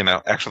probably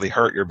actually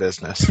hurt your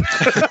business.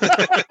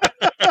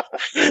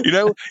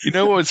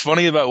 What's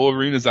funny about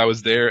Wolverine is I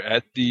was there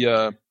at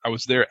the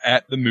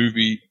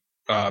movie,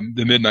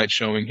 the midnight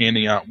showing,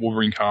 handing out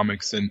Wolverine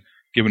comics and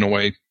giving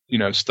away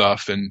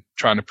stuff and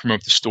trying to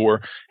promote the store.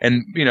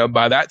 And,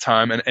 by that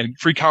time, and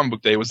Free Comic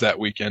Book Day was that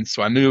weekend.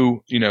 So I knew,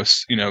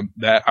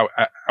 that I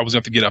was going to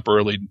have to get up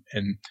early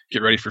and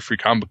get ready for Free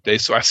Comic Book Day.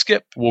 So I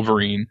skipped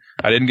Wolverine.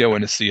 I didn't go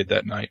in to see it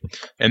that night,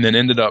 and then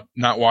ended up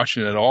not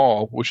watching it at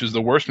all, which is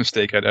the worst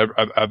mistake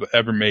I've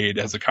ever made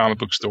as a comic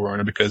book store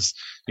owner, because,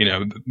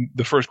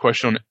 the first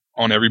question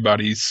on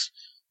everybody's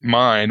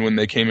mind when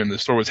they came into the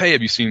store was, hey,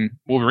 have you seen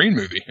Wolverine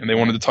movie? And they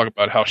wanted to talk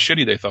about how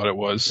shitty they thought it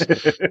was.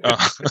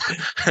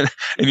 And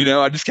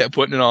I just kept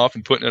putting it off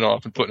and putting it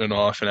off and putting it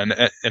off. And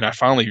I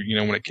finally,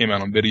 when it came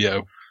out on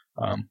video,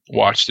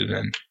 watched it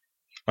and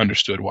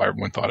understood why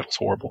everyone thought it was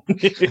horrible.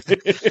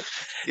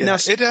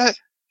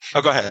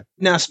 Go ahead.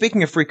 Now,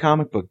 speaking of Free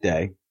Comic Book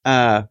Day,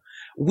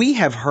 we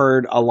have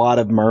heard a lot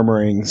of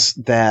murmurings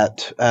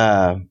that,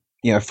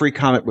 Free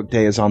Comic Book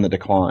Day is on the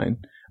decline.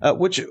 I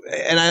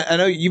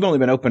know you've only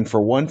been open for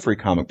one Free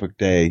Comic Book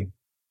Day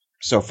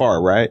so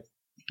far, right?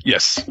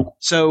 Yes.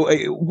 So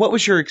what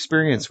was your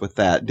experience with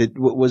that?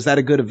 Was that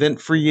a good event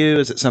for you?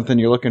 Is it something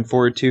you're looking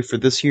forward to for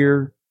this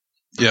year?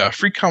 Yeah,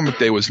 Free Comic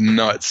Day was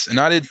nuts.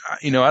 And I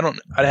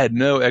had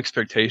no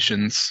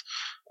expectations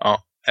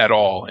at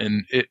all.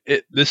 And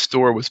this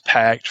store was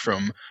packed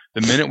from the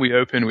minute we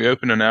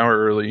opened an hour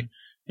early.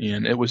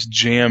 And it was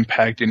jam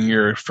packed in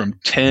here from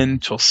 10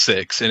 till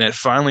 6. And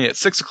finally at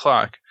 6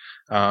 o'clock,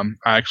 I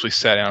actually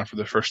sat down for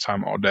the first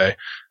time all day.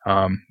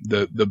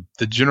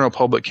 The general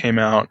public came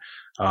out,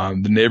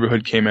 the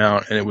neighborhood came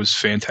out, and it was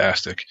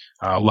fantastic.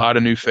 A lot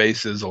of new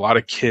faces, a lot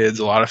of kids,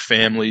 a lot of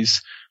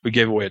families. We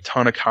gave away a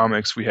ton of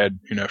comics. We had,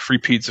 free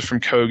pizza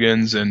from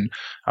Kogan's and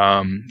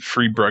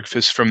free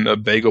breakfast from the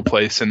bagel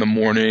place in the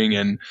morning,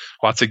 and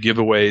lots of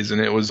giveaways,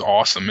 and it was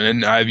awesome.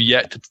 And I've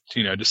yet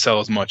to sell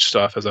as much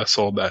stuff as I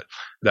sold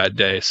that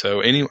day.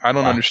 So I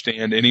don't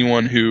understand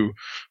anyone who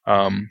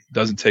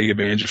doesn't take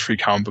advantage of Free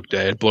Comic Book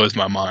Day. It blows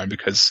my mind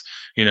because,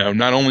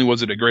 not only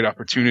was it a great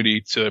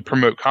opportunity to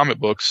promote comic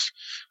books,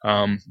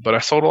 but I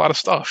sold a lot of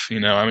stuff.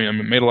 I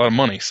made a lot of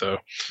money. So,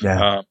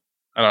 yeah.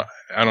 I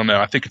don't know.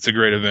 I think it's a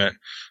great event,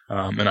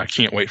 and I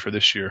can't wait for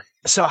this year.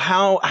 So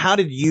how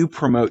did you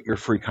promote your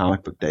free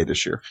comic book day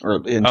this year, or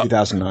in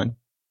 2009?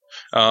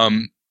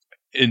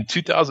 In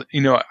 2000,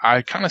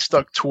 I kind of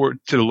stuck to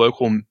the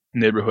local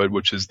neighborhood,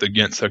 which is the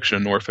Ghent section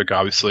of Norfolk,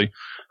 obviously.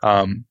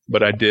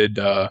 But I did,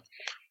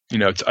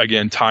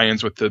 again,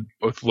 tie-ins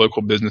with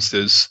local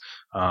businesses.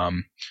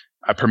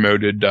 I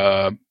promoted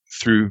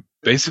through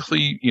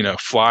basically,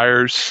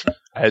 flyers.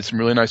 I had some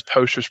really nice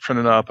posters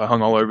printed up. I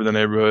hung all over the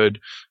neighborhood.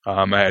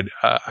 I had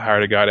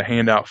hired a guy to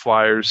hand out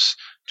flyers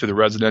to the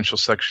residential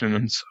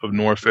sections of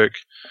Norfolk.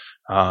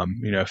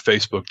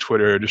 Facebook,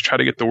 Twitter, just try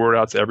to get the word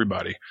out to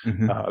everybody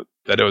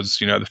that it was,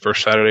 the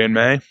first Saturday in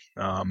May.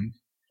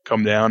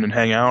 Come down and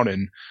hang out,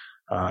 and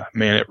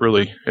man, it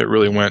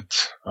really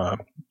went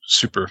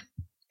super.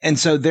 And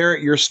so there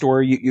at your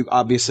store, you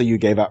obviously you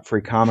gave out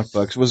free comic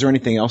books. Was there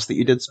anything else that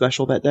you did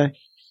special that day?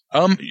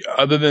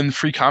 Other than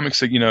free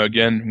comics,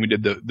 again, we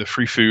did the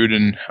free food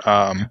and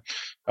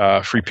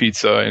free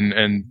pizza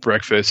and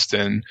breakfast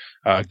and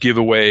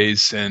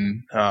giveaways,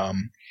 and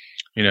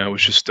it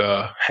was just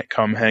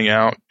come hang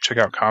out, check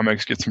out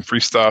comics, get some free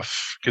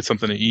stuff, get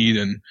something to eat,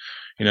 and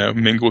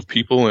mingle with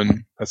people,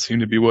 and that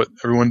seemed to be what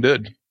everyone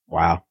did.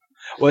 Wow.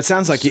 Well, it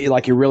sounds like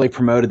you really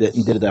promoted it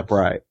and did it up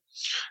right.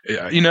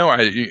 Yeah,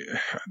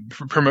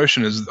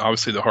 promotion is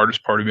obviously the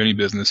hardest part of any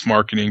business,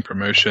 marketing,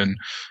 promotion,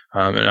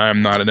 and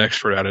I'm not an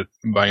expert at it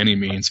by any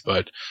means,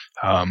 but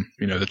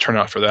the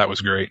turnout for that was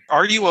great.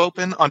 Are you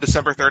open on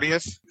December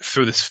 30th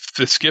for the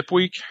Skip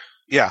Week?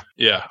 Yeah,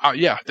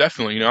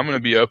 definitely. I'm going to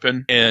be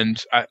open,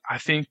 and I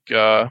think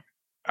I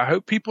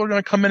hope people are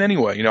going to come in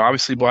anyway.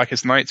 Obviously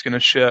Blackest Night's going to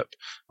ship.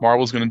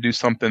 Marvel's going to do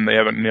something. They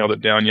haven't nailed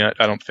it down yet,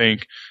 I don't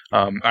think.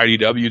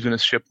 IDW is going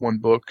to ship one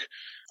book.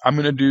 I'm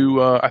going to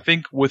do, I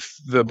think with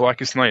the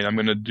Blackest Night, I'm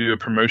going to do a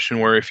promotion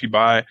where if you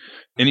buy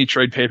any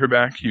trade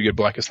paperback, you get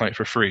Blackest Night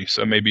for free.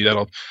 So maybe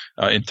that'll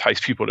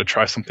entice people to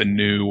try something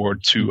new or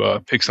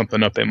to pick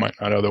something up they might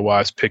not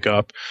otherwise pick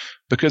up,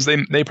 because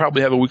they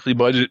probably have a weekly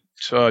budget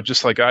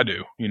just like I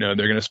do. They're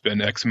going to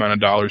spend X amount of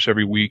dollars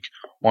every week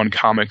on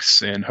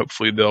comics, and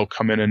hopefully they'll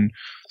come in and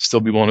still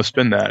be willing to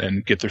spend that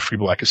and get their free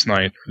Blackest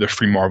Night, their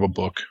free Marvel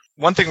book.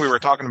 One thing we were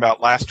talking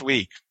about last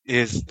week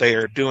is they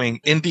are doing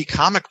Indie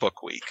Comic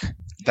Book Week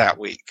that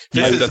week.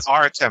 This is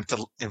our attempt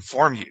to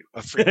inform you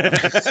of free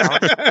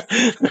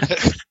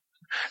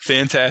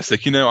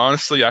Fantastic.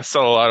 Honestly, I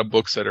sell a lot of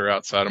books that are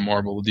outside of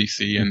Marvel,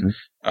 DC, and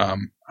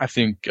I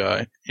think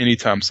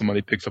anytime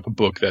somebody picks up a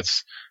book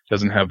that's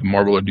doesn't have the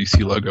Marvel or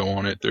DC logo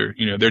on it,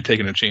 they're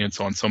taking a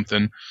chance on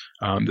something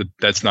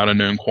that's not a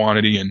known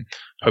quantity, and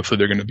hopefully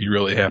they're going to be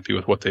really happy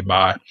with what they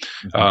buy.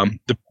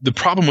 The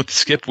problem with the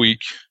Skip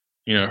Week,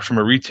 from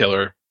a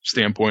retailer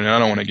standpoint, and I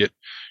don't want to get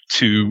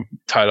too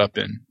tied up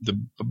in the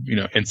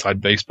inside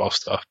baseball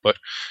stuff, but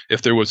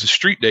if there was a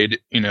street day,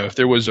 if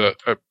there was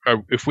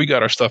if we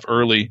got our stuff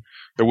early,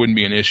 there wouldn't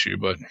be an issue.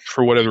 But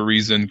for whatever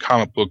reason,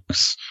 comic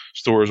books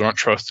stores aren't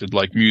trusted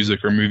like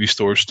music or movie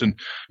stores to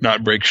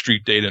not break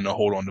street data and to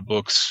hold on to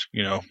books.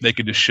 They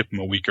could just ship them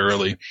a week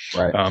early.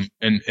 Right.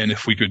 And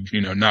if we could,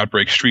 not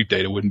break street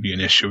data, it wouldn't be an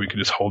issue. We could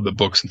just hold the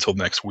books until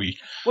next week.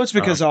 Well, it's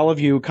because all of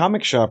you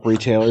comic shop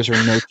retailers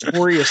are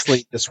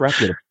notoriously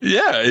disruptive.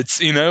 Yeah,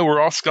 it's, we're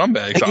all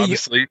scumbags,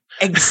 obviously.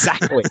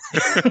 Exactly.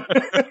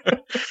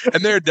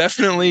 And they're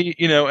definitely,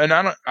 and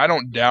I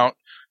don't doubt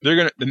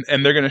they're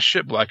gonna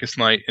ship Blackest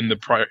Night in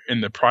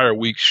the prior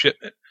week's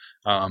shipment,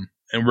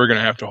 and we're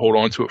gonna have to hold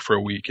on to it for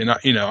a week. And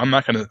I'm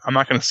not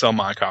gonna sell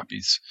my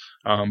copies,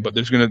 but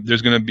there's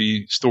gonna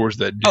be stores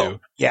that do. Oh,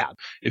 yeah.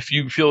 If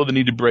you feel the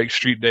need to break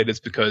street data, it's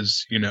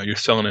because you're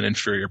selling an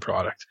inferior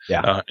product.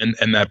 Yeah.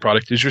 And that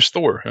product is your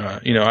store. I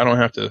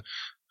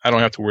don't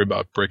have to worry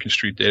about breaking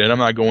street data, and I'm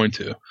not going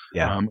to.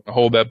 Yeah.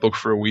 Hold that book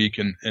for a week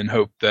and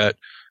hope that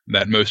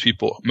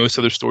most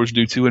other stores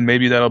do too, and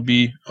maybe that'll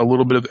be a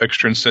little bit of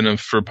extra incentive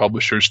for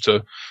publishers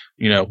to,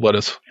 let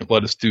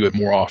us do it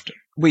more often.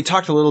 We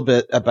talked a little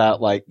bit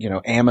about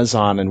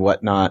Amazon and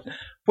whatnot.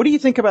 What do you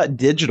think about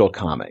digital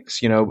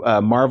comics?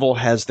 Marvel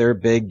has their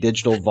big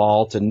digital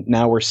vault, and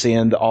now we're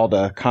seeing all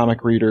the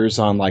comic readers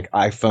on like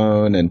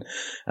iPhone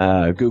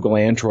and Google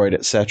Android,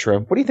 etc.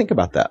 What do you think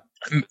about that?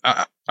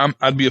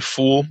 I'd be a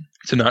fool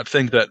to not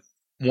think that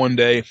one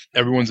day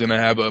everyone's going to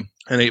have an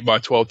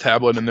 8x12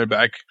 tablet in their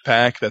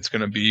backpack that's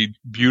going to be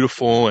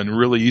beautiful and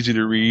really easy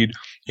to read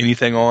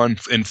anything on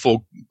in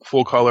full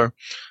color.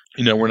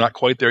 We're not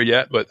quite there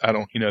yet, but I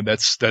don't,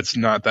 that's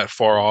not that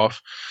far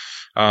off.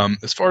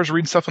 As far as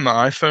reading stuff on the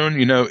iPhone,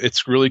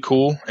 it's really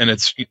cool,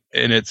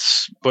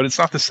 but it's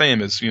not the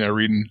same as,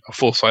 reading a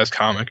full size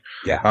comic.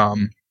 Yeah.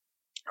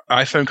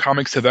 iPhone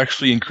comics have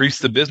actually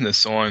increased the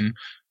business on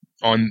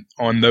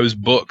those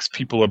books.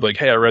 People are like,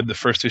 hey, I read the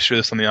first issue of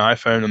this on the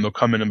iPhone, and they'll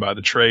come in and buy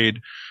the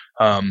trade.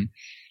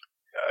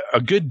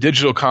 A good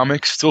digital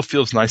comic still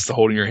feels nice to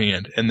hold in your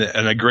hand. And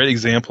a great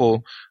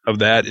example of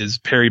that is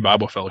Perry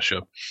Bible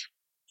Fellowship.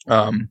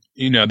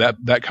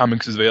 That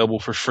comics is available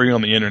for free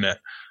on the internet.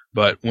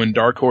 But when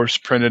Dark Horse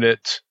printed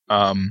it,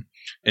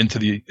 into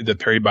the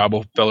Perry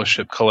Bible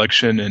Fellowship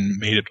collection and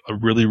made it a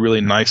really,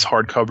 really nice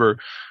hardcover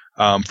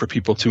for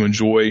people to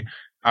enjoy.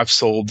 I've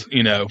sold,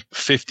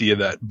 50 of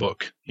that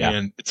book,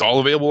 and it's all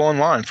available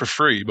online for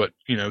free. But,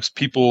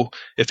 people,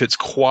 if it's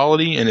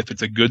quality and if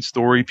it's a good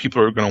story,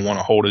 people are going to want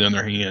to hold it in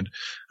their hand.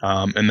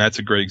 And that's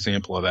a great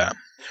example of that.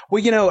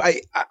 Well,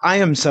 I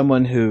am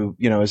someone who,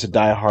 is a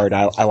diehard.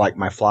 I like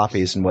my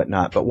floppies and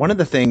whatnot. But one of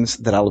the things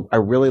that I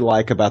really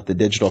like about the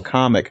digital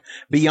comic,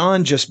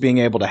 beyond just being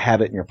able to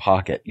have it in your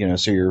pocket,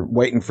 so you're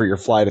waiting for your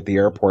flight at the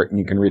airport and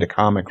you can read a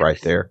comic right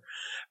there.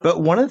 But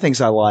one of the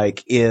things I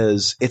like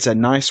is it's a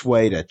nice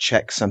way to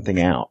check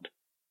something out.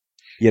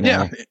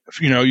 Yeah.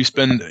 You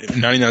spend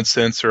 99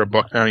 cents or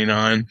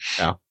 $1.99.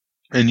 Yeah.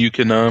 And you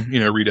can,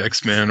 read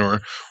X-Men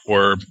or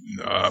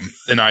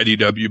an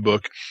IDW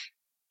book.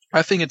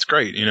 I think it's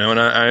great, and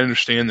I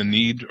understand the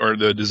need or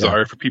the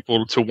desire for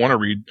people to want to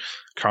read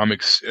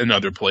comics in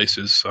other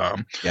places.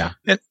 And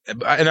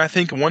I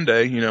think one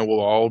day, we'll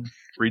all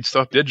read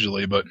stuff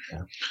digitally, but,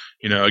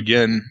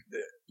 again,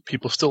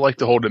 people still like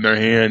to hold it in their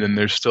hand, and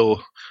there's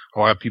still a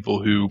lot of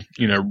people who,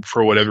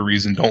 for whatever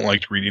reason, don't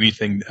like to read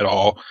anything at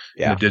all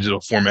in a digital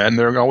format, and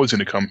they're always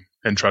going to come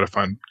and try to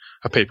find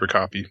a paper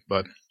copy.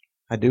 But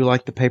I do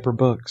like the paper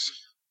books.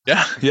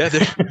 Yeah.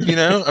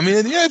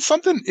 It's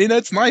something,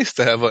 it's nice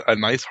to have a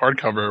nice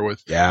hardcover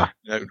with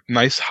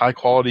nice high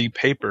quality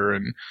paper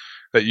and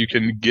that you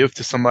can give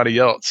to somebody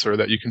else, or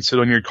that you can sit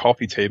on your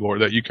coffee table, or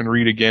that you can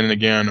read again and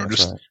again, or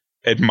just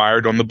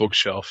admired on the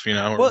bookshelf,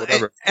 or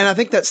whatever. And I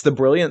think that's the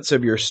brilliance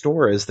of your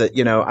store is that,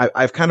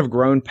 I've kind of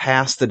grown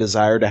past the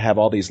desire to have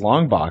all these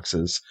long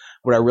boxes.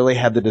 What I really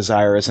have the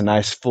desire is a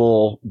nice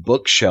full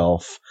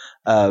bookshelf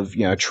of,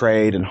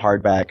 trade and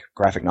hardback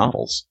graphic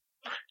novels.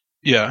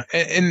 Yeah.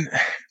 And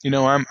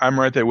I'm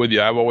right there with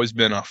you. I've always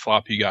been a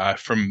floppy guy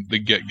from the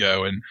get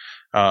go. And,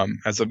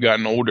 as I've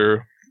gotten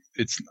older,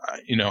 it's,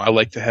 I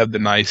like to have the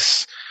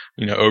nice,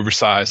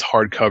 oversized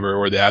hardcover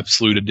or the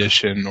absolute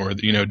edition, or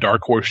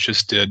Dark Horse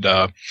just did,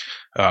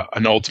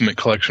 an ultimate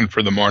collection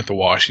for the Martha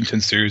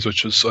Washington series,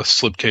 which was a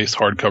slipcase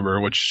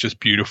hardcover, which is just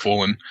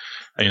beautiful. And,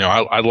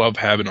 I love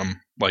having them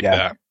like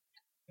that.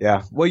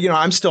 Yeah. Well,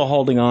 I'm still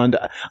holding on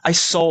to, I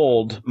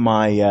sold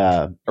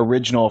my,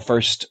 original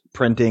first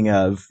printing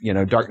of,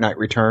 Dark Knight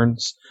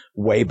Returns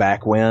way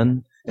back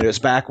when. And it was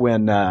back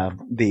when,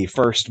 the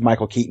first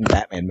Michael Keaton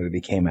Batman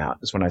movie came out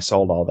is when I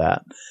sold all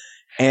that.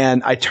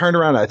 And I turned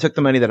around, I took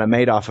the money that I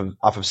made off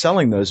of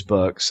selling those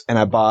books, and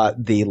I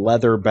bought the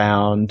leather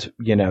bound,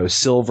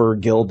 silver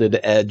gilded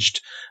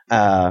edged,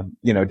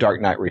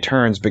 Dark Knight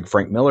Returns, Big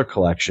Frank Miller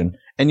collection.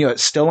 And,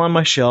 it's still on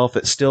my shelf.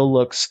 It still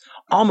looks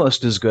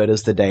almost as good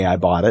as the day I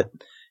bought it.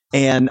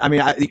 And I mean,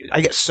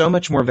 I get so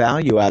much more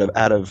value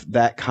out of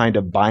that kind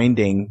of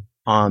binding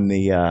on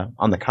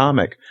the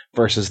comic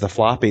versus the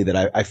floppy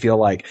that I feel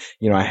like,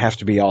 I have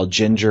to be all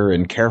ginger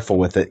and careful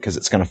with it because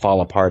it's going to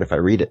fall apart if I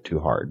read it too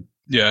hard.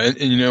 Yeah,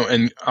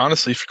 and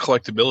honestly, for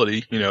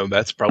collectability,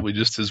 that's probably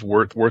just as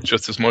worth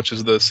just as much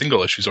as the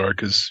single issues are,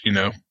 because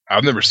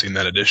I've never seen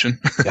that edition.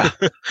 Yeah,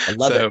 I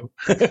love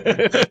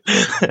it.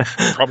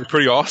 Probably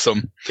pretty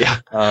awesome. Yeah,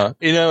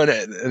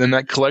 and then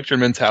that collector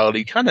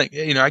mentality kind of,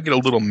 I get a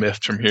little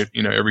miffed from here,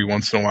 every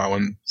once in a while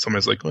when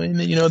somebody's like, well,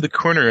 the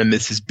corner in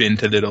this is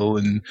bent a little,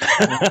 and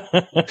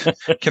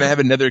can I have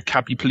another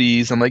copy,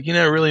 please? I'm like,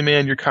 really,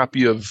 man, your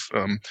copy of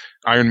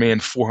Iron Man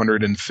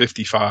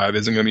 455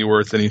 isn't going to be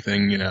worth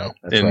anything,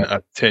 in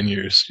 10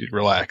 years.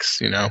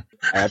 Relax,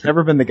 I've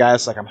never been the guy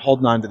that's like, I'm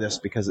holding on to this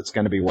because it's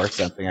going to be worth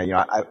something.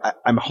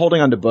 I'm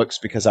holding on to books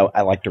because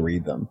I like to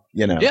read them,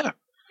 Yeah.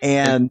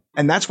 And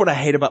that's what I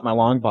hate about my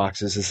long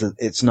boxes is that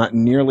it's not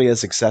nearly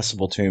as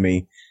accessible to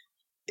me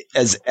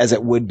as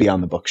it would be on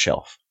the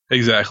bookshelf.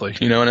 Exactly.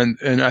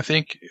 And I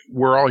think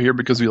we're all here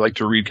because we like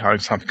to read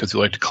comics, not because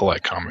we like to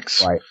collect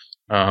comics. Right.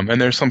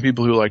 And there's some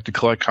people who like to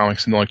collect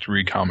comics and don't like to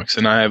read comics.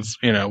 And I have,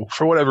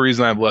 for whatever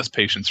reason, I have less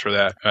patience for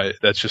that.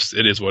 That's just,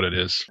 it is what it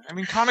is. I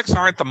mean, comics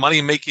aren't the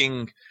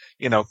money-making,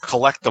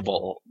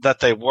 collectible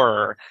that they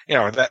were,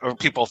 that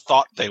people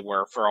thought they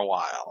were for a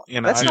while.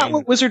 That's not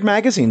what Wizard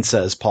Magazine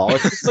says, Paul.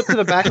 If you look to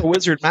the back of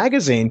Wizard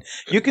Magazine,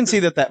 you can see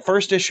that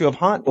first issue of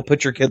Haunt will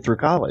put your kid through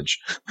college.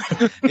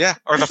 Yeah,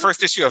 or the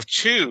first issue of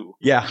Chew.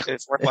 Yeah.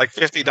 It's worth like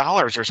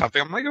 $50 or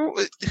something. I'm like,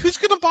 who's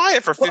going to buy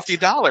it for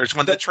 $50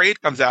 when the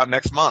trade comes out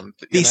next month?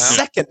 The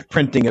second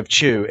printing of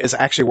Chew is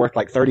actually worth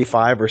like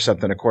 $35 or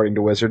something, according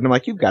to Wizard. And I'm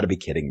like, you've got to be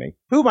kidding me.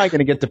 Who am I going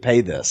to get to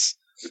pay this?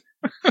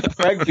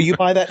 Greg, do you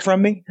buy that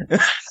from me?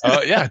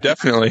 Yeah,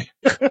 definitely.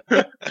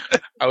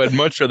 I would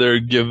much rather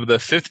give the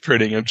fifth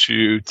printing of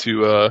Chew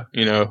to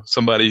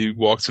somebody who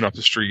walks in off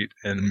the street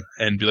and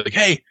be like,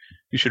 hey,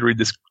 you should read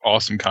this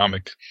awesome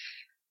comic.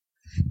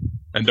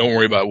 And don't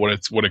worry about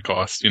what it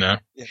costs, Yeah.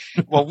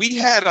 Well, we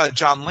had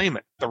John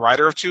Layman, the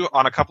writer of Chew,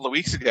 on a couple of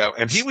weeks ago,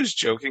 and he was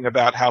joking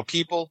about how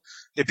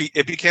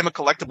it became a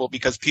collectible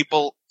because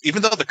people,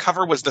 even though the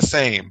cover was the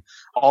same,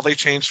 all they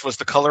changed was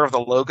the color of the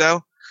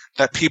logo,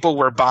 that people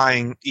were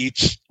buying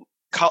each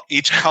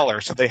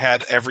color, so they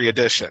had every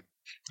edition.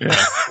 Yeah.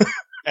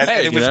 And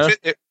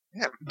hey,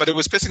 Yeah, but it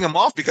was pissing him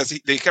off because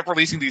they kept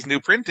releasing these new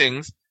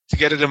printings to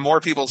get it in more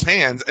people's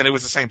hands, and it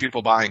was the same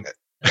people buying it.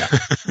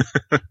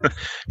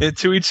 Yeah,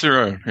 to each their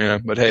own. Yeah,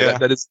 but hey, Yeah.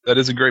 that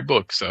is a great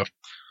book. So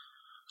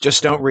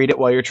Just don't read it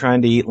while you're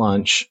trying to eat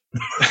lunch.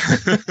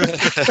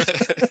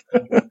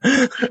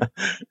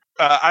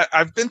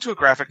 I've been to a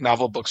graphic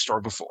novel bookstore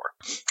before,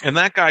 and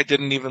that guy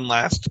didn't even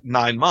last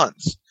 9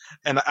 months.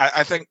 And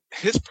I think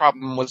his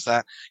problem was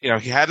that, he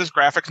had his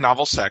graphic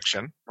novel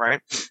section, right?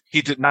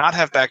 He did not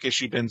have back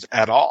issue bins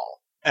at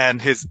all.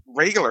 And his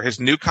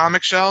new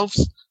comic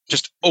shelves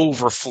just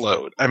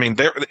overflowed. I mean,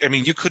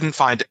 you couldn't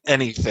find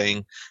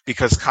anything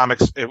because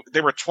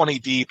they were 20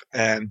 deep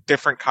and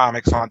different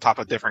comics on top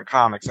of different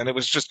comics. And it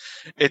was just,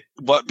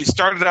 what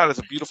started out as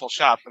a beautiful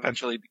shop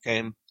eventually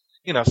became,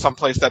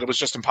 someplace that it was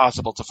just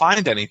impossible to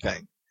find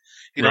anything.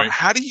 Right.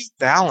 How do you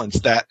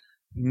balance that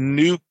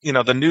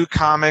the new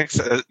comics,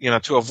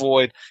 to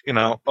avoid,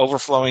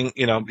 overflowing,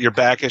 your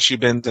back issue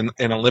bins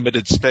in a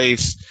limited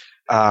space?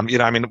 How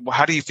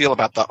do you feel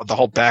about the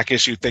whole back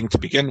issue thing to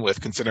begin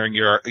with, considering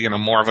you're,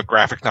 more of a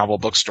graphic novel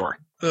bookstore?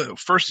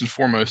 First and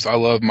foremost, I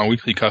love my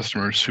weekly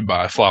customers who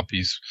buy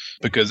floppies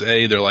because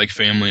they're like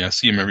family. I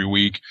see them every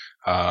week.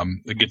 I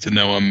get to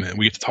know them and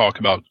we get to talk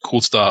about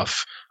cool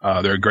stuff.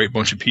 They're a great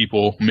bunch of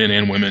people, men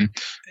and women,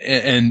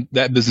 and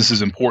that business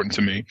is important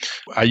to me.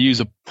 I use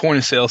a point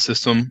of sale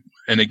system.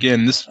 And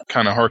again, this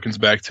kind of harkens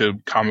back to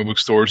comic book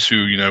stores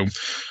who,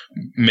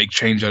 make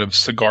change out of a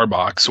cigar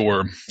box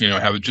or,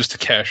 have just a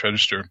cash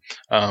register.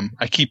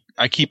 I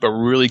keep a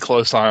really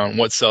close eye on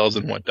what sells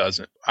and what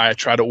doesn't. I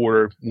try to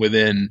order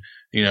within,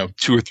 2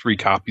 or 3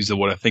 copies of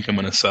what I think I'm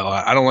going to sell.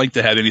 I don't like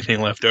to have anything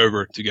left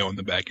over to go in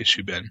the back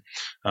issue bin.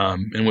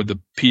 And with the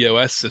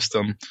POS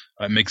system,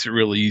 it makes it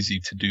really easy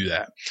to do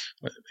that.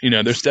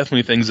 There's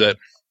definitely things that,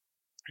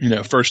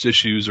 first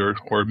issues or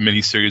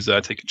miniseries that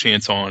I take a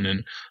chance on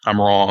and I'm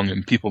wrong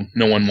and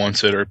no one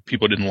wants it or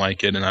people didn't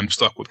like it and I'm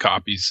stuck with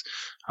copies.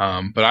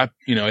 But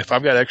if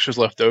I've got extras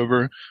left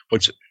over,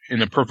 which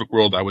in a perfect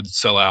world I would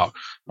sell out.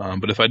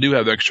 But if I do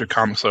have extra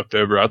comics left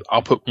over,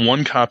 I'll put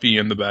 1 copy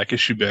in the back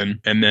issue bin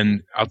and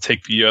then I'll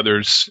take the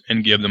others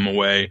and give them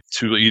away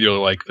to either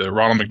like the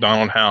Ronald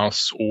McDonald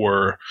House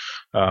or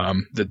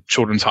the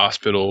Children's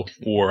Hospital,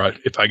 or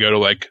if I go to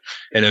like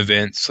an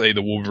event, say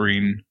the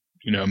Wolverine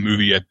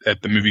movie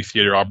at the movie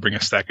theater, I'll bring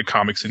a stack of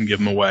comics and give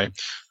them away.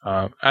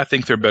 I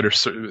think they're better.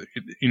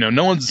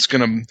 No one's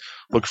going to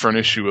look for an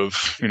issue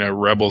of,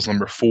 Rebels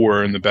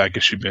 #4 in the back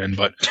issue bin,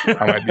 but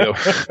I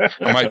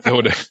might be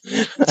able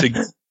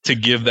to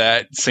give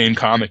that same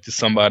comic to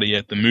somebody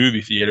at the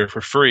movie theater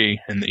for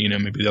free and,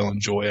 maybe they'll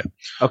enjoy it.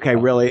 Okay.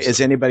 Really?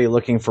 Is anybody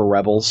looking for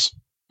Rebels?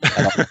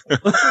 I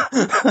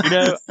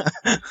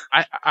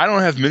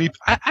don't have many.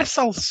 I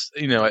sell,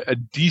 a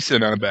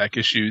decent amount of back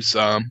issues.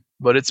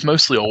 But it's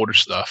mostly older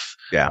stuff.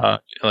 Yeah.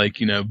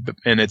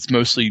 And it's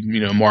mostly,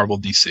 Marvel,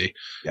 DC.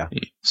 Yeah.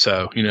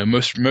 So,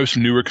 most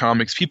newer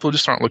comics, people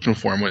just aren't looking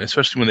for them,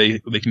 especially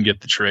when they can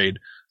get the trade.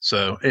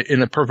 So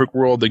in a perfect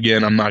world,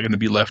 again, I'm not going to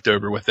be left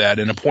over with that.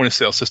 And a point of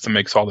sale system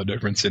makes all the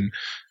difference in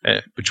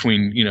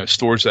between,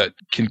 stores that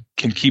can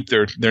keep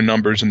their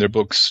numbers and their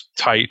books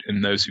tight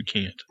and those who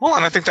can't. Well,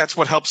 and I think that's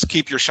what helps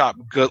keep your shop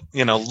good,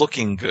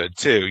 looking good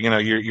too.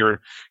 Your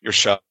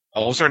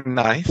shelves are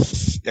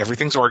nice.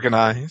 Everything's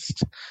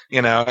organized,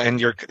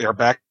 and your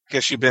back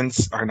issue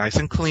bins are nice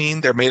and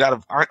clean. They're made out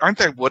of, aren't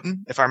they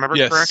wooden, if I remember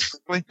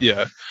correctly?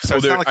 Yeah. So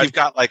it's not like you've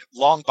got like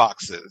long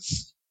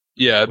boxes.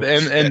 Yeah.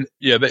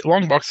 The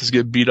long boxes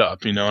get beat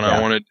up, and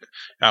I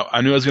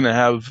knew I was going to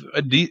have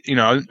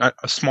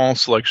a small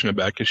selection of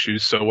back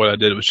issues. So what I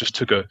did was just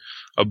took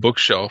a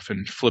bookshelf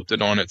and flipped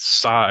it on its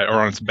side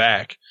or on its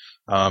back,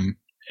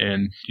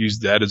 and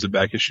used that as a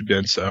back issue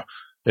bin. So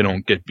they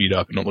don't get beat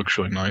up and it looks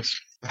really nice.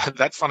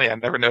 That's funny. I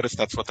never noticed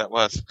that's what that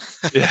was.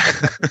 Yeah.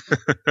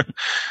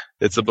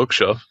 It's a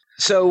bookshelf.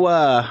 So,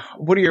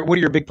 what are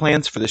your big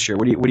plans for this year?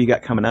 What do you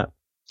got coming up?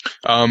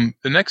 The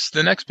next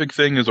big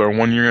thing is our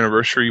 1-year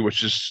anniversary,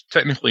 which is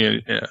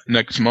technically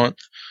next month.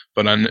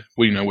 But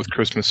with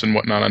Christmas and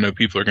whatnot, I know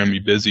people are going to be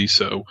busy,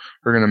 so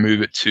we're going to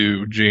move it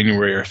to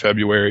January or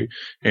February,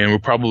 and we'll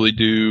probably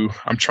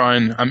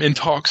I'm in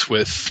talks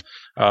with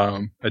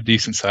a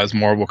decent sized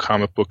Marvel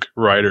comic book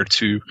writer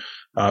to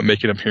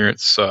make an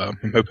appearance.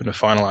 I'm hoping to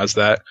finalize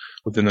that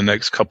within the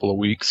next couple of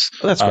weeks.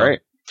 Oh, that's great.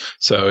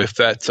 So if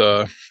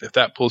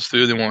that pulls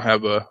through, then we'll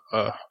have a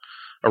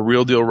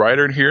real deal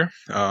writer in here,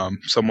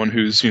 someone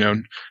who's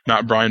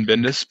not Brian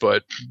Bendis,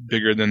 but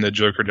bigger than the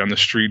Joker down the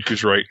street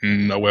who's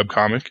writing a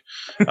webcomic.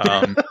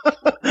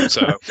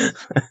 So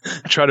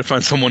I try to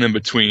find someone in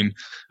between,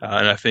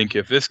 and I think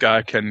if this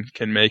guy can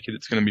make it,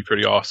 it's going to be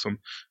pretty awesome.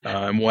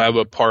 And we'll have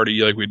a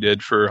party like we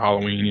did for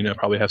Halloween.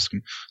 Probably have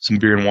some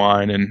beer and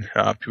wine, and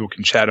people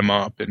can chat him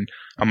up. And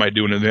I might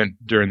do an event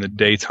during the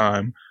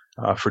daytime.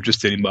 For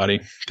just anybody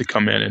to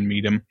come in and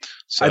meet him.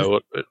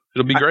 So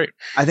it'll be great.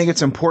 I think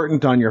it's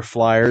important on your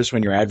flyers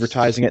when you're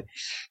advertising it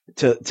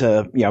to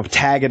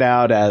tag it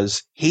out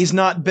as he's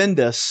not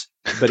Bendis,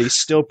 but he's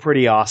still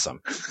pretty awesome.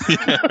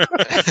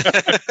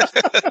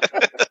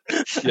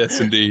 Yes,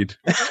 indeed.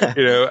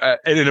 And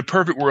in a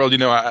perfect world,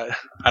 I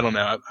don't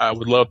know. I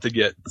would love to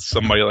get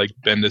somebody like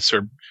Bendis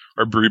or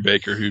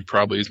Brubaker, who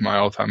probably is my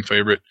all-time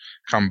favorite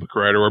comic book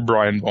writer, or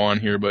Brian Vaughan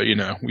here. But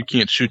we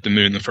can't shoot the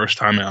moon the first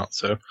time out.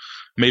 So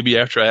maybe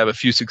after I have a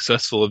few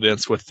successful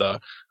events with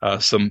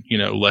some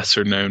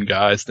lesser-known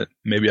guys, that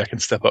maybe I can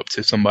step up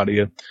to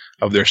somebody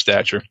of their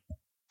stature.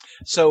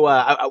 So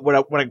what I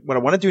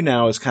want to do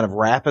now is kind of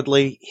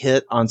rapidly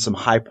hit on some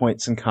high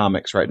points in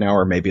comics right now,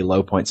 or maybe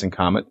low points in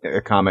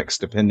comics,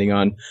 depending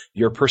on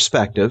your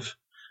perspective.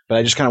 But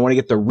I just kind of want to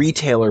get the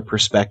retailer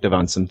perspective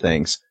on some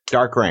things.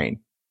 Dark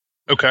Reign.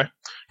 Okay.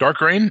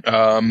 Dark Reign.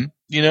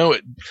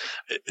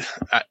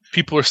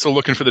 People are still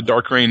looking for the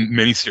Dark Reign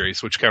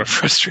miniseries, which kind of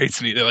frustrates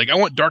me. They're like, I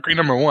want Dark Reign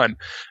 #1. And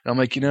I'm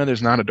like,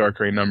 there's not a Dark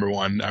Reign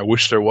 #1. I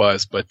wish there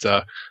was, but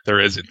there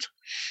isn't.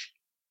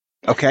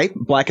 Okay.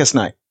 Blackest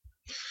Night.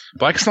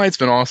 Blackest Night's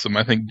been awesome.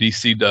 I think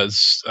DC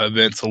does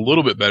events a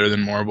little bit better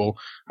than Marvel.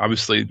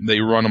 Obviously,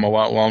 they run them a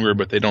lot longer,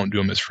 but they don't do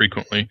them as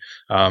frequently.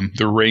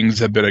 The rings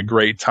have been a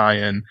great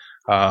tie-in,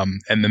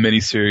 and the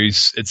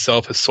miniseries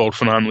itself has sold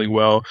phenomenally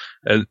well.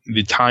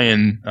 The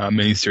tie-in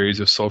miniseries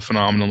have sold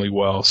phenomenally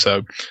well.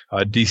 So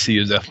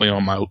DC is definitely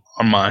on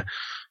my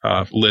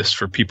list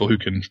for people who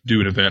can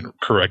do an event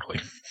correctly.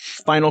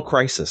 Final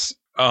Crisis.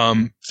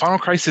 Final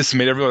Crisis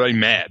made everybody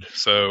mad,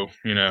 so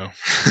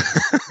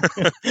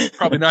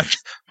probably not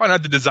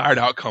the desired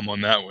outcome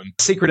on that one.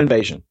 Secret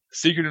Invasion.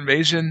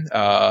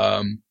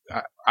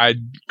 I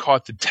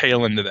caught the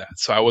tail end of that,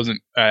 so I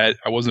wasn't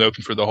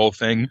open for the whole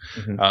thing.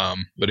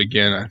 Mm-hmm. But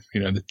again,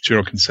 the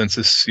general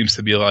consensus seems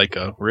to be like,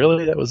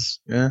 really, is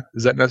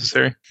that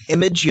necessary?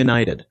 Image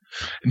United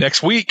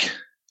next week.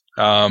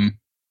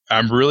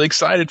 I'm really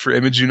excited for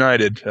Image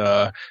United,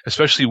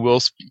 especially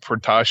Will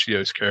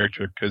Portacio's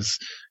character, because,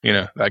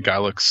 that guy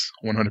looks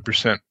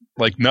 100%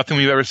 like nothing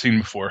we've ever seen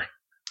before.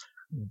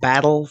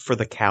 Battle for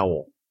the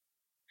Cowl.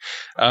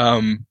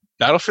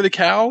 Battle for the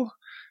Cowl?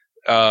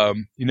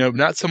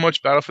 Not so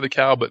much Battle for the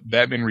Cowl, but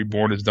Batman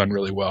Reborn has done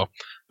really well.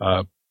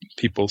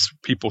 People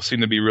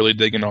seem to be really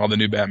digging all the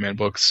new Batman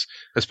books,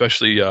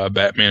 especially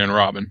Batman and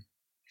Robin.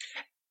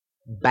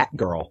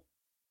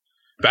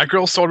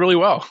 Batgirl sold really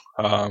well.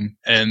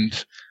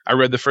 And I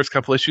read the first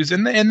couple issues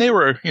and they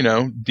were,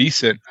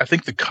 decent. I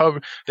think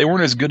they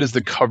weren't as good as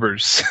the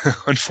covers,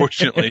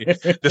 unfortunately.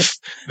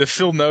 The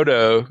Phil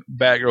Noto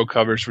Batgirl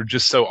covers were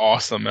just so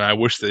awesome. And I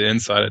wish the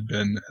inside had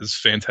been as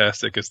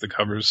fantastic as the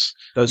covers.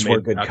 Those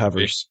were good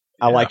covers.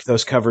 I liked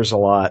those covers a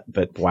lot,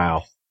 but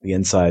wow, the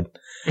inside.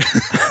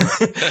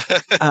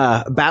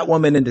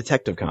 Batwoman in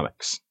Detective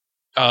Comics.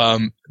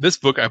 This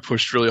book I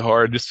pushed really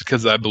hard just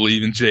because I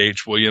believe in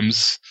J.H.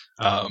 Williams.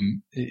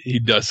 He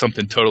does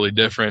something totally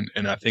different,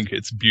 and I think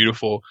it's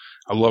beautiful.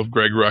 I love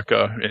Greg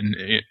Rucka, and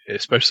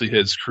especially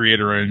his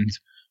creator-owned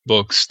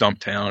books,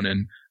 Stumptown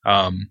and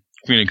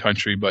Queen and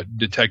Country, but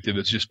Detective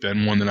has just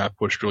been one that I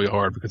pushed really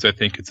hard because I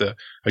think it's a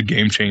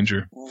game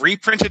changer.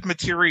 Reprinted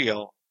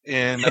material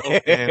in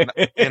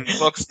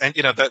books, and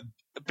that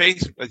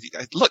base.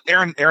 Look,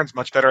 Aaron's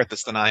much better at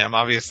this than I am.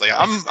 Obviously,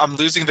 I'm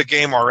losing the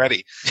game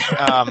already.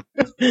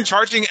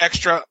 Charging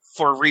extra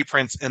for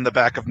reprints in the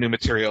back of new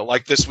material,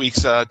 like this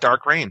week's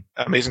Dark Reign,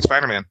 Amazing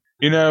Spider-Man.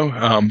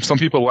 Some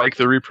people like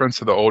the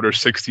reprints of the older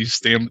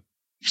 '60s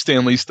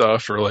Stan Lee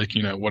stuff, or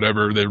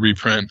whatever they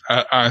reprint.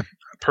 I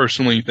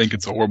personally think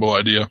it's a horrible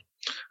idea.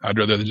 I'd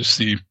rather just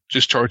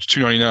charge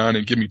 $2.99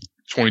 and give me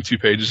 22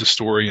 pages of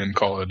story and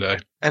call it a day.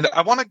 And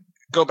I want to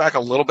go back a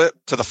little bit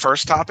to the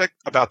first topic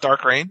about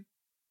Dark Reign.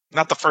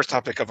 Not the first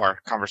topic of our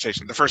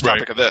conversation, the first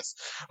topic of this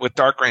with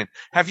Dark Reign.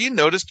 Have you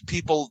noticed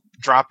people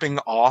dropping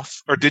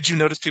off, or did you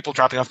notice people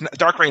dropping off?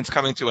 Dark Reign's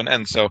coming to an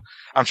end, so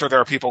I'm sure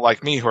there are people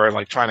like me who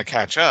are trying to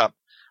catch up.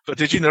 But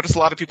did you notice a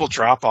lot of people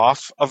drop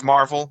off of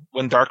Marvel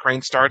when Dark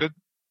Reign started?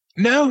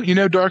 No,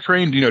 Dark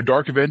Reign,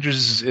 Dark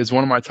Avengers is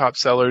one of my top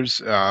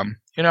sellers.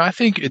 I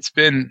think it's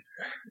been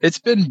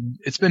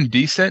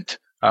decent.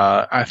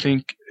 I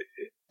think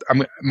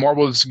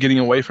Marvel's getting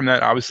away from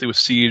that. Obviously, with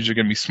Siege, they're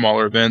going to be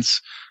smaller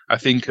events. I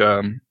think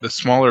the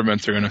smaller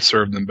events are going to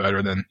serve them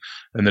better than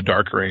the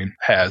Dark Reign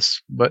has.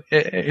 But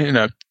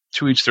to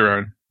each their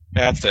own.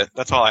 That's it.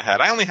 That's all I had.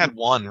 I only had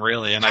one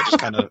really, and I just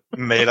kind of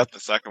made up the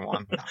second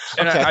one.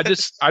 And I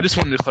just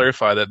wanted to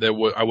clarify that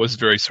I was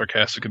very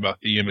sarcastic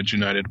about the Image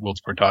United Will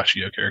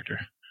Portacio character.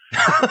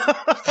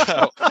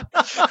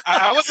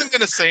 I wasn't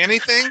going to say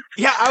anything.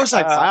 Yeah, I was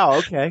like, wow,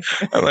 okay.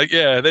 I'm like,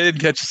 yeah, they didn't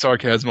catch the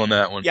sarcasm on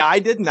that one. Yeah, I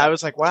didn't. I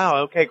was like,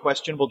 wow, okay,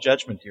 questionable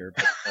judgment here.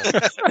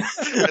 It's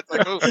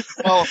like,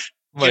 well,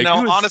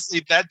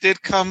 honestly, that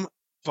did come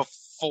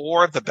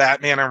before the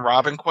Batman and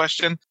Robin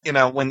question.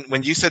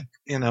 When you said,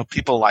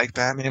 people like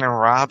Batman and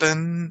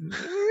Robin,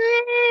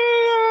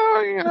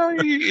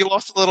 you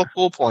lost a little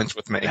pool points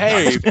with me.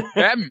 Hey,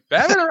 Batman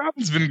and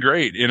Robin's been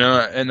great,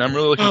 and I'm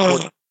really looking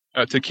forward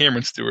to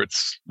Cameron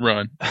Stewart's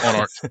run on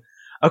art.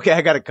 Okay,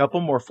 I got a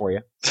couple more for you,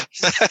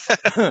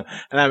 and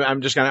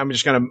I'm just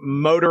gonna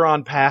motor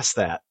on past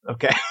that.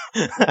 Okay.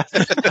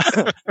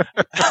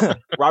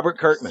 Robert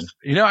Kirkman.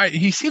 You know,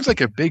 he seems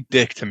like a big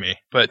dick to me,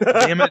 but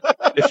damn it,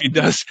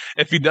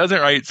 if he doesn't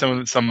write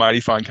some mighty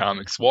fine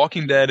comics.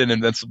 Walking Dead and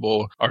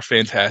Invincible are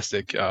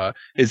fantastic.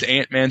 His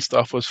Ant-Man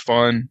stuff was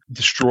fun.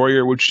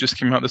 Destroyer, which just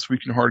came out this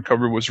week in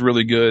hardcover, was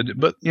really good.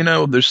 But you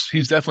know,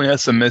 he's definitely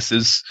has some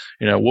misses.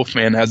 You know,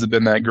 Wolfman hasn't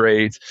been that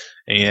great,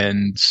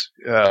 and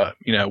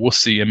you know, we'll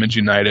see. Image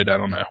United, I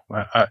don't know,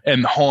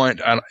 and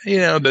Haunt,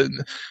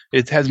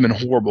 it hasn't been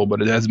horrible,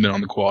 but it hasn't been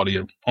on the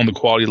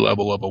quality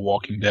level of a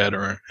Walking Dead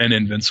or an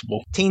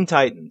Invincible. Teen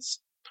Titans.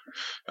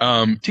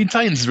 Teen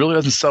Titans really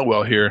doesn't sell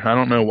well here. I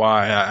don't know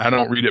why. I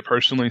don't read it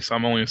personally, so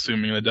I'm only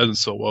assuming it doesn't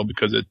sell well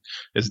because it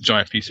is a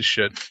giant piece of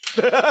shit.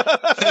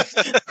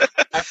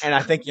 And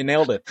I think you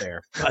nailed it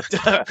there.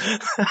 But,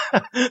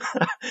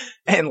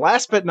 and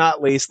last but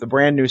not least, the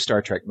brand new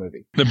Star Trek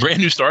movie. The brand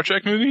new Star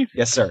Trek movie?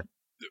 Yes, sir.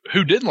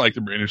 Who didn't like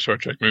the brand new Star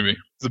Trek movie?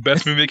 It's the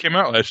best movie that came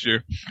out last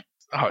year.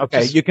 Oh,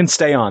 okay, you can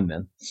stay on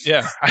then.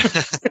 Yeah.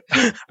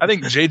 I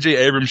think J.J.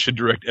 Abrams should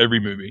direct every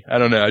movie. I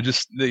don't know.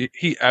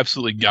 He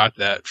absolutely got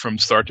that from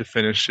start to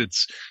finish.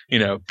 It's, you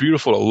know,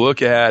 beautiful to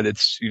look at.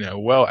 It's, you know,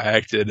 well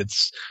acted.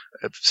 It's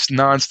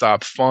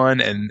nonstop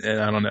fun. And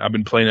I don't know. I've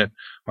been playing it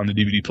on the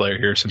DVD player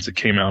here since it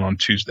came out on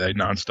Tuesday,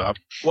 nonstop.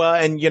 Well,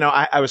 and you know,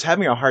 I was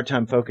having a hard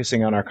time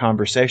focusing on our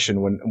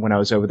conversation when I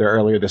was over there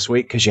earlier this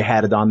week because you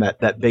had it on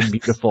that big,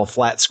 beautiful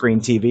flat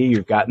screen TV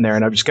you've got in there,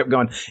 and I just kept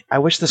going, I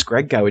wish this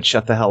Greg guy would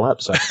shut the hell up.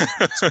 So,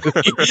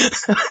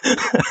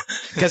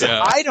 because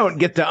I don't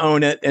get to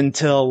own it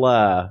until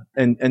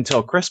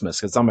Christmas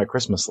because it's on my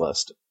Christmas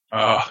list.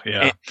 Oh,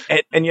 yeah.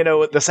 And you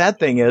know, the sad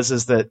thing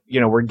is that,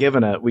 you know, we're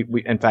given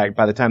we in fact,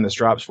 by the time this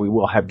drops, we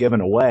will have given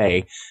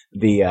away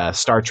the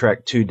Star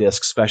Trek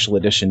 2-disc special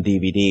edition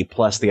DVD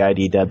plus the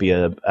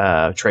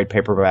IDW trade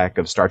paperback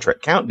of Star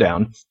Trek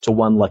Countdown to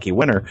one lucky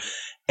winner.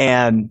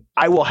 And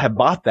I will have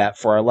bought that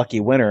for our lucky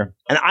winner.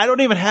 And I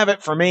don't even have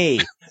it for me.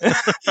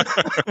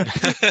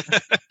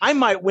 I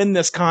might win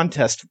this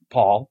contest,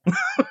 Paul.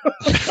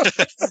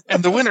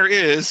 And the winner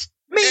is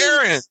me.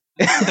 Aaron.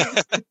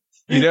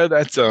 You know,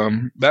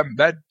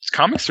 that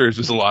comic series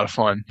was a lot of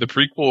fun. The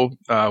prequel,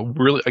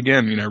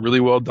 really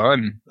well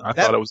done. I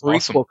thought it was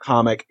awesome. Prequel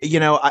comic, you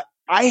know,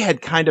 I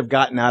had kind of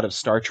gotten out of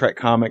Star Trek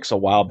comics a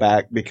while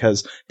back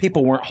because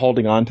people weren't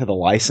holding on to the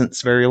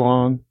license very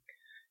long.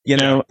 You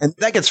know, and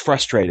that gets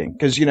frustrating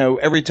because, you know,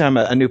 every time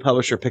a new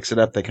publisher picks it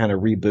up, they kind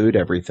of reboot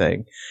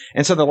everything.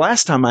 And so the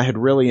last time I had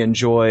really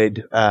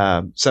enjoyed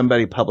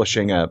somebody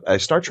publishing a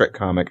Star Trek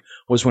comic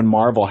was when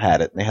Marvel had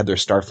it. They had their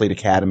Starfleet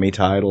Academy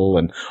title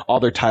and all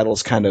their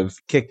titles kind of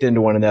kicked into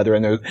one another.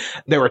 And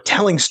they were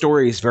telling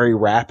stories very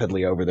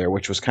rapidly over there,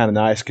 which was kind of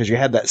nice because you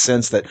had that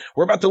sense that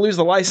we're about to lose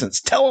the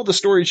license. Tell all the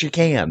stories you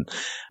can.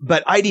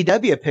 But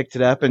IDW picked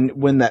it up. And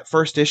when that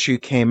first issue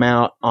came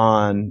out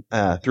on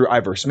through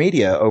Iverse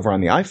Media over on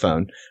the iPhone,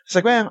 it's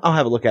like, well, I'll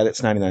have a look at it.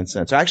 It's 99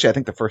 cents. Actually, I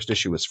think the first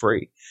issue was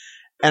free.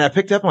 And I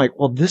picked up, I'm like,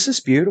 well, this is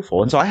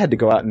beautiful. And so I had to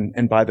go out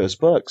and buy those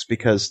books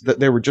because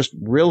they were just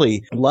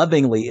really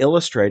lovingly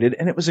illustrated.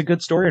 And it was a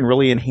good story and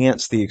really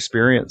enhanced the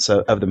experience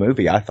of the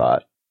movie, I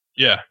thought.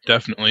 Yeah,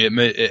 definitely.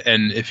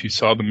 And if you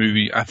saw the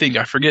movie, I think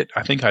I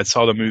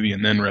saw the movie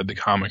and then read the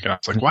comic. And I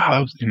was like,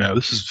 wow,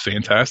 this is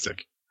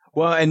fantastic.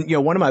 Well, and, you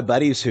know, one of my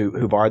buddies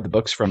who borrowed the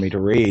books from me to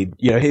read,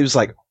 you know, he was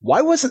like,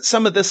 why wasn't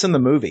some of this in the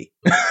movie?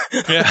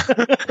 Yeah.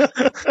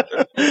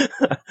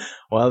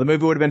 Well, the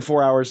movie would have been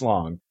 4 hours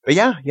long. But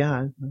yeah,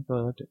 I really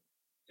loved it.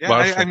 Yeah,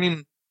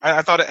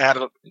 I thought it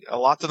added a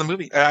lot to the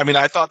movie. I mean,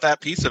 I thought that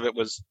piece of it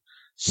was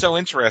so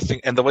interesting,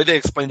 and the way they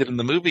explained it in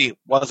the movie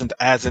wasn't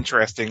as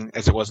interesting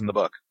as it was in the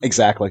book.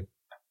 Exactly.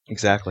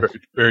 Very,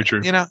 very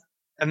true. You know,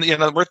 and you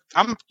know,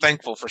 I'm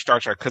thankful for Star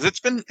Trek because it's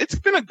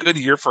been a good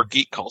year for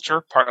geek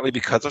culture, partly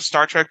because of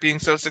Star Trek being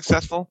so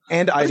successful.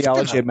 And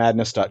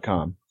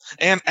ideologyofmadness.com.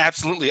 And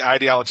absolutely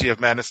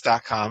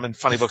ideologyofmadness.com and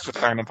Funny Books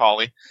with Aaron and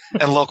Pauly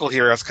and Local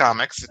Heroes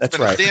Comics. It's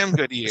been a damn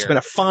good year. It's been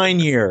a fine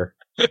year.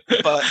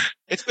 But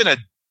it's been a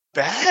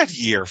bad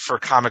year for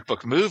comic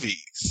book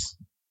movies.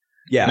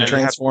 Yeah,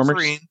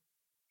 Transformers.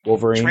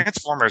 Wolverine.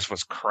 Transformers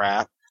was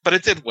crap, but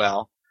it did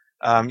well.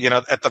 You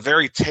know, at the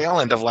very tail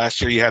end of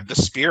last year, you had The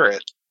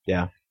Spirit.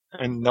 Yeah.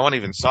 And no one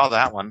even saw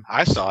that one.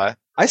 I saw it.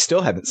 I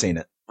still haven't seen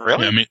it.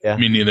 Really? Yeah,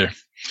 me neither.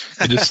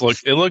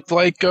 It looked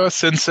like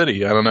Sin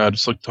City. I don't know. It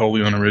just looked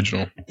totally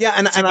unoriginal. Yeah,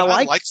 and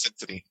I like Sin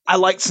City. I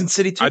liked Sin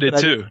City too. I did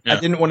too. Yeah. I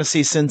didn't want to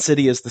see Sin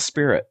City as the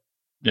Spirit.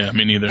 Yeah,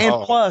 me neither.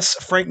 And plus,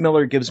 Frank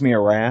Miller gives me a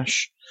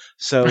rash.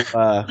 So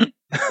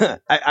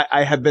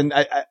I have been.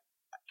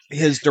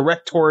 His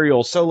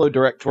solo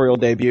directorial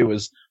debut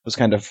was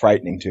kind of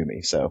frightening to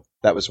me. So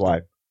that was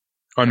why.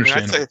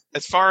 Understandable. I mean, I'd say,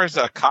 as far as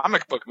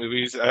comic book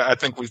movies, I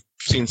think we've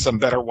seen some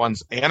better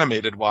ones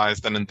animated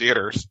wise than in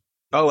theaters.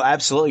 Oh,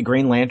 absolutely.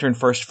 Green Lantern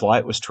First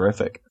Flight was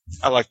terrific.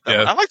 I like that.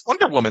 Yeah. I liked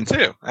Wonder Woman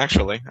too,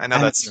 actually. I know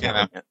that's, you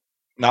know.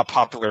 not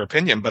popular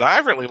opinion, but I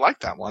really like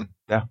that one.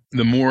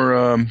 The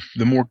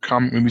more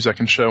comic movies I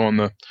can show on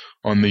the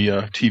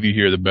TV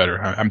here, the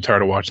better. I'm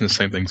tired of watching the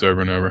same things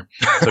over and over.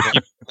 So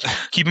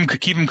keep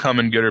them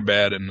coming, good or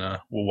bad, and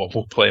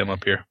we'll play them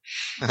up here.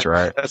 That's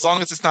right. As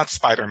long as it's not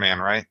Spider-Man,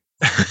 right?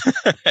 As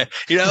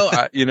long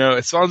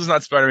as it's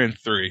not Spider-Man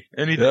 3.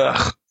 Anything.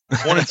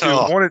 1 and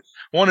 2.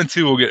 1 and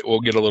 2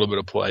 will get a little bit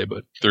of play,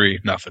 but 3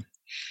 nothing.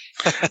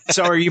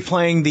 So, are you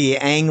playing the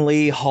Ang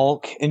Lee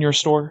Hulk in your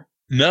store?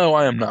 No,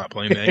 I am not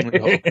playing the Ang Lee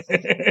Hulk.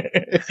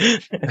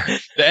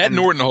 The Ed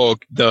Norton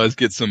Hulk does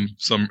get some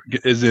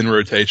is in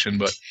rotation,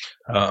 but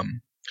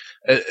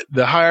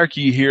the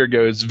hierarchy here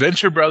goes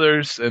Venture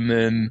Brothers and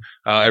then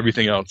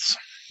everything else.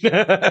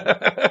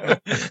 As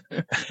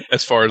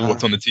far as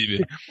what's on the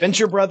TV.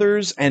 Venture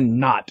Brothers and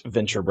not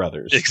Venture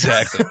Brothers.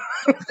 Exactly.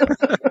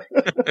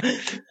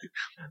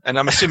 And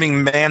I'm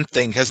assuming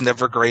Man-Thing has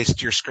never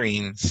graced your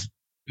screens.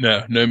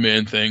 No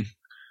Man-Thing.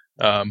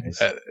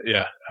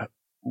 Yeah.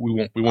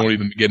 We won't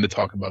even begin to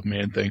talk about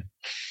Man-Thing.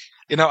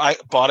 I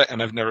bought it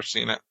and I've never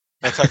seen it.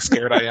 That's how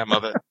scared I am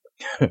of it.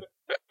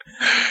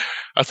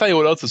 I'll tell you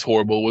what else is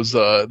horrible was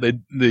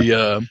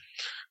the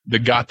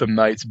Gotham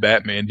Knights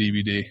Batman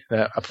DVD.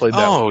 I played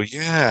that. Oh, one.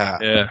 Yeah.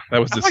 Yeah, that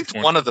was I liked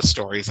one of the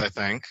stories, I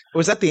think.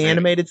 Was that the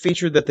animated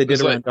feature that they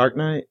did around Dark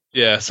Knight?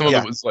 Yeah, some of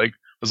it was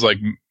like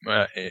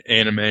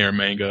anime or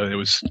manga. It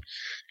was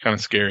kind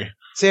of scary.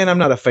 See, and I'm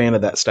not a fan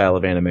of that style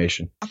of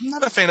animation. I'm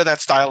not a fan of that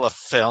style of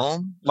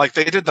film. Like,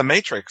 they did the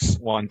Matrix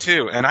one,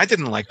 too, and I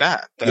didn't like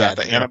that. The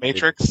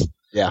Animatrix.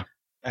 Yeah.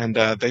 And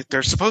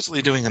they're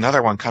supposedly doing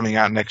another one coming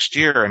out next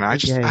year, and I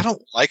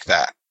don't like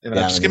that.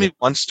 Just give me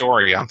one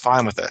story. I'm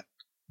fine with it.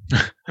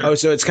 Oh,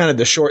 so it's kind of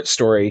the short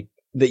story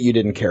that you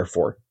didn't care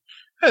for.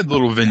 It had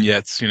little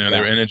vignettes, they were,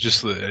 and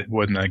it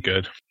wasn't that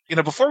good.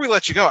 Before we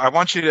let you go, I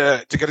want you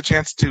to get a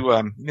chance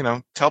to,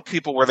 tell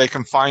people where they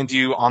can find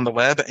you on the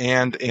web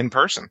and in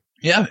person.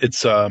 Yeah,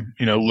 it's,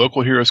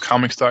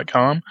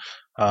 localheroescomics.com.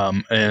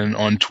 And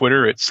on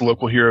Twitter, it's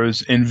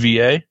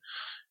localheroesnva.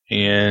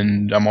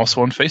 And I'm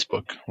also on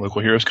Facebook,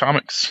 Local Heroes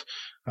Comics.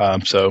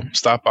 So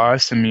stop by,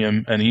 send me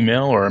an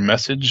email or a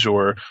message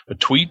or a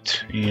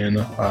tweet, and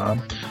I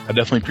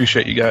definitely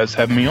appreciate you guys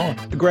having me on.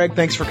 Greg,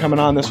 thanks for coming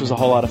on. This was a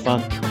whole lot of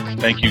fun.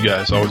 Thank you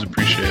guys. Always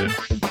appreciate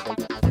it.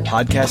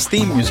 Podcast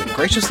theme music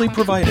graciously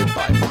provided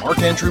by Mark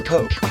Andrew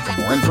Pope.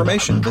 For more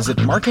information, visit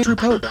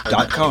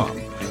markandrewpope.com.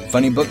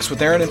 Funny Books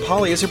with Aaron and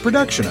Polly is a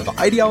production of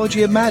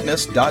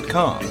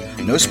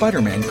ideologyofmadness.com. No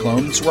Spider-Man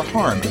clones were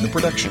harmed in the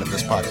production of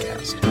this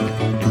podcast.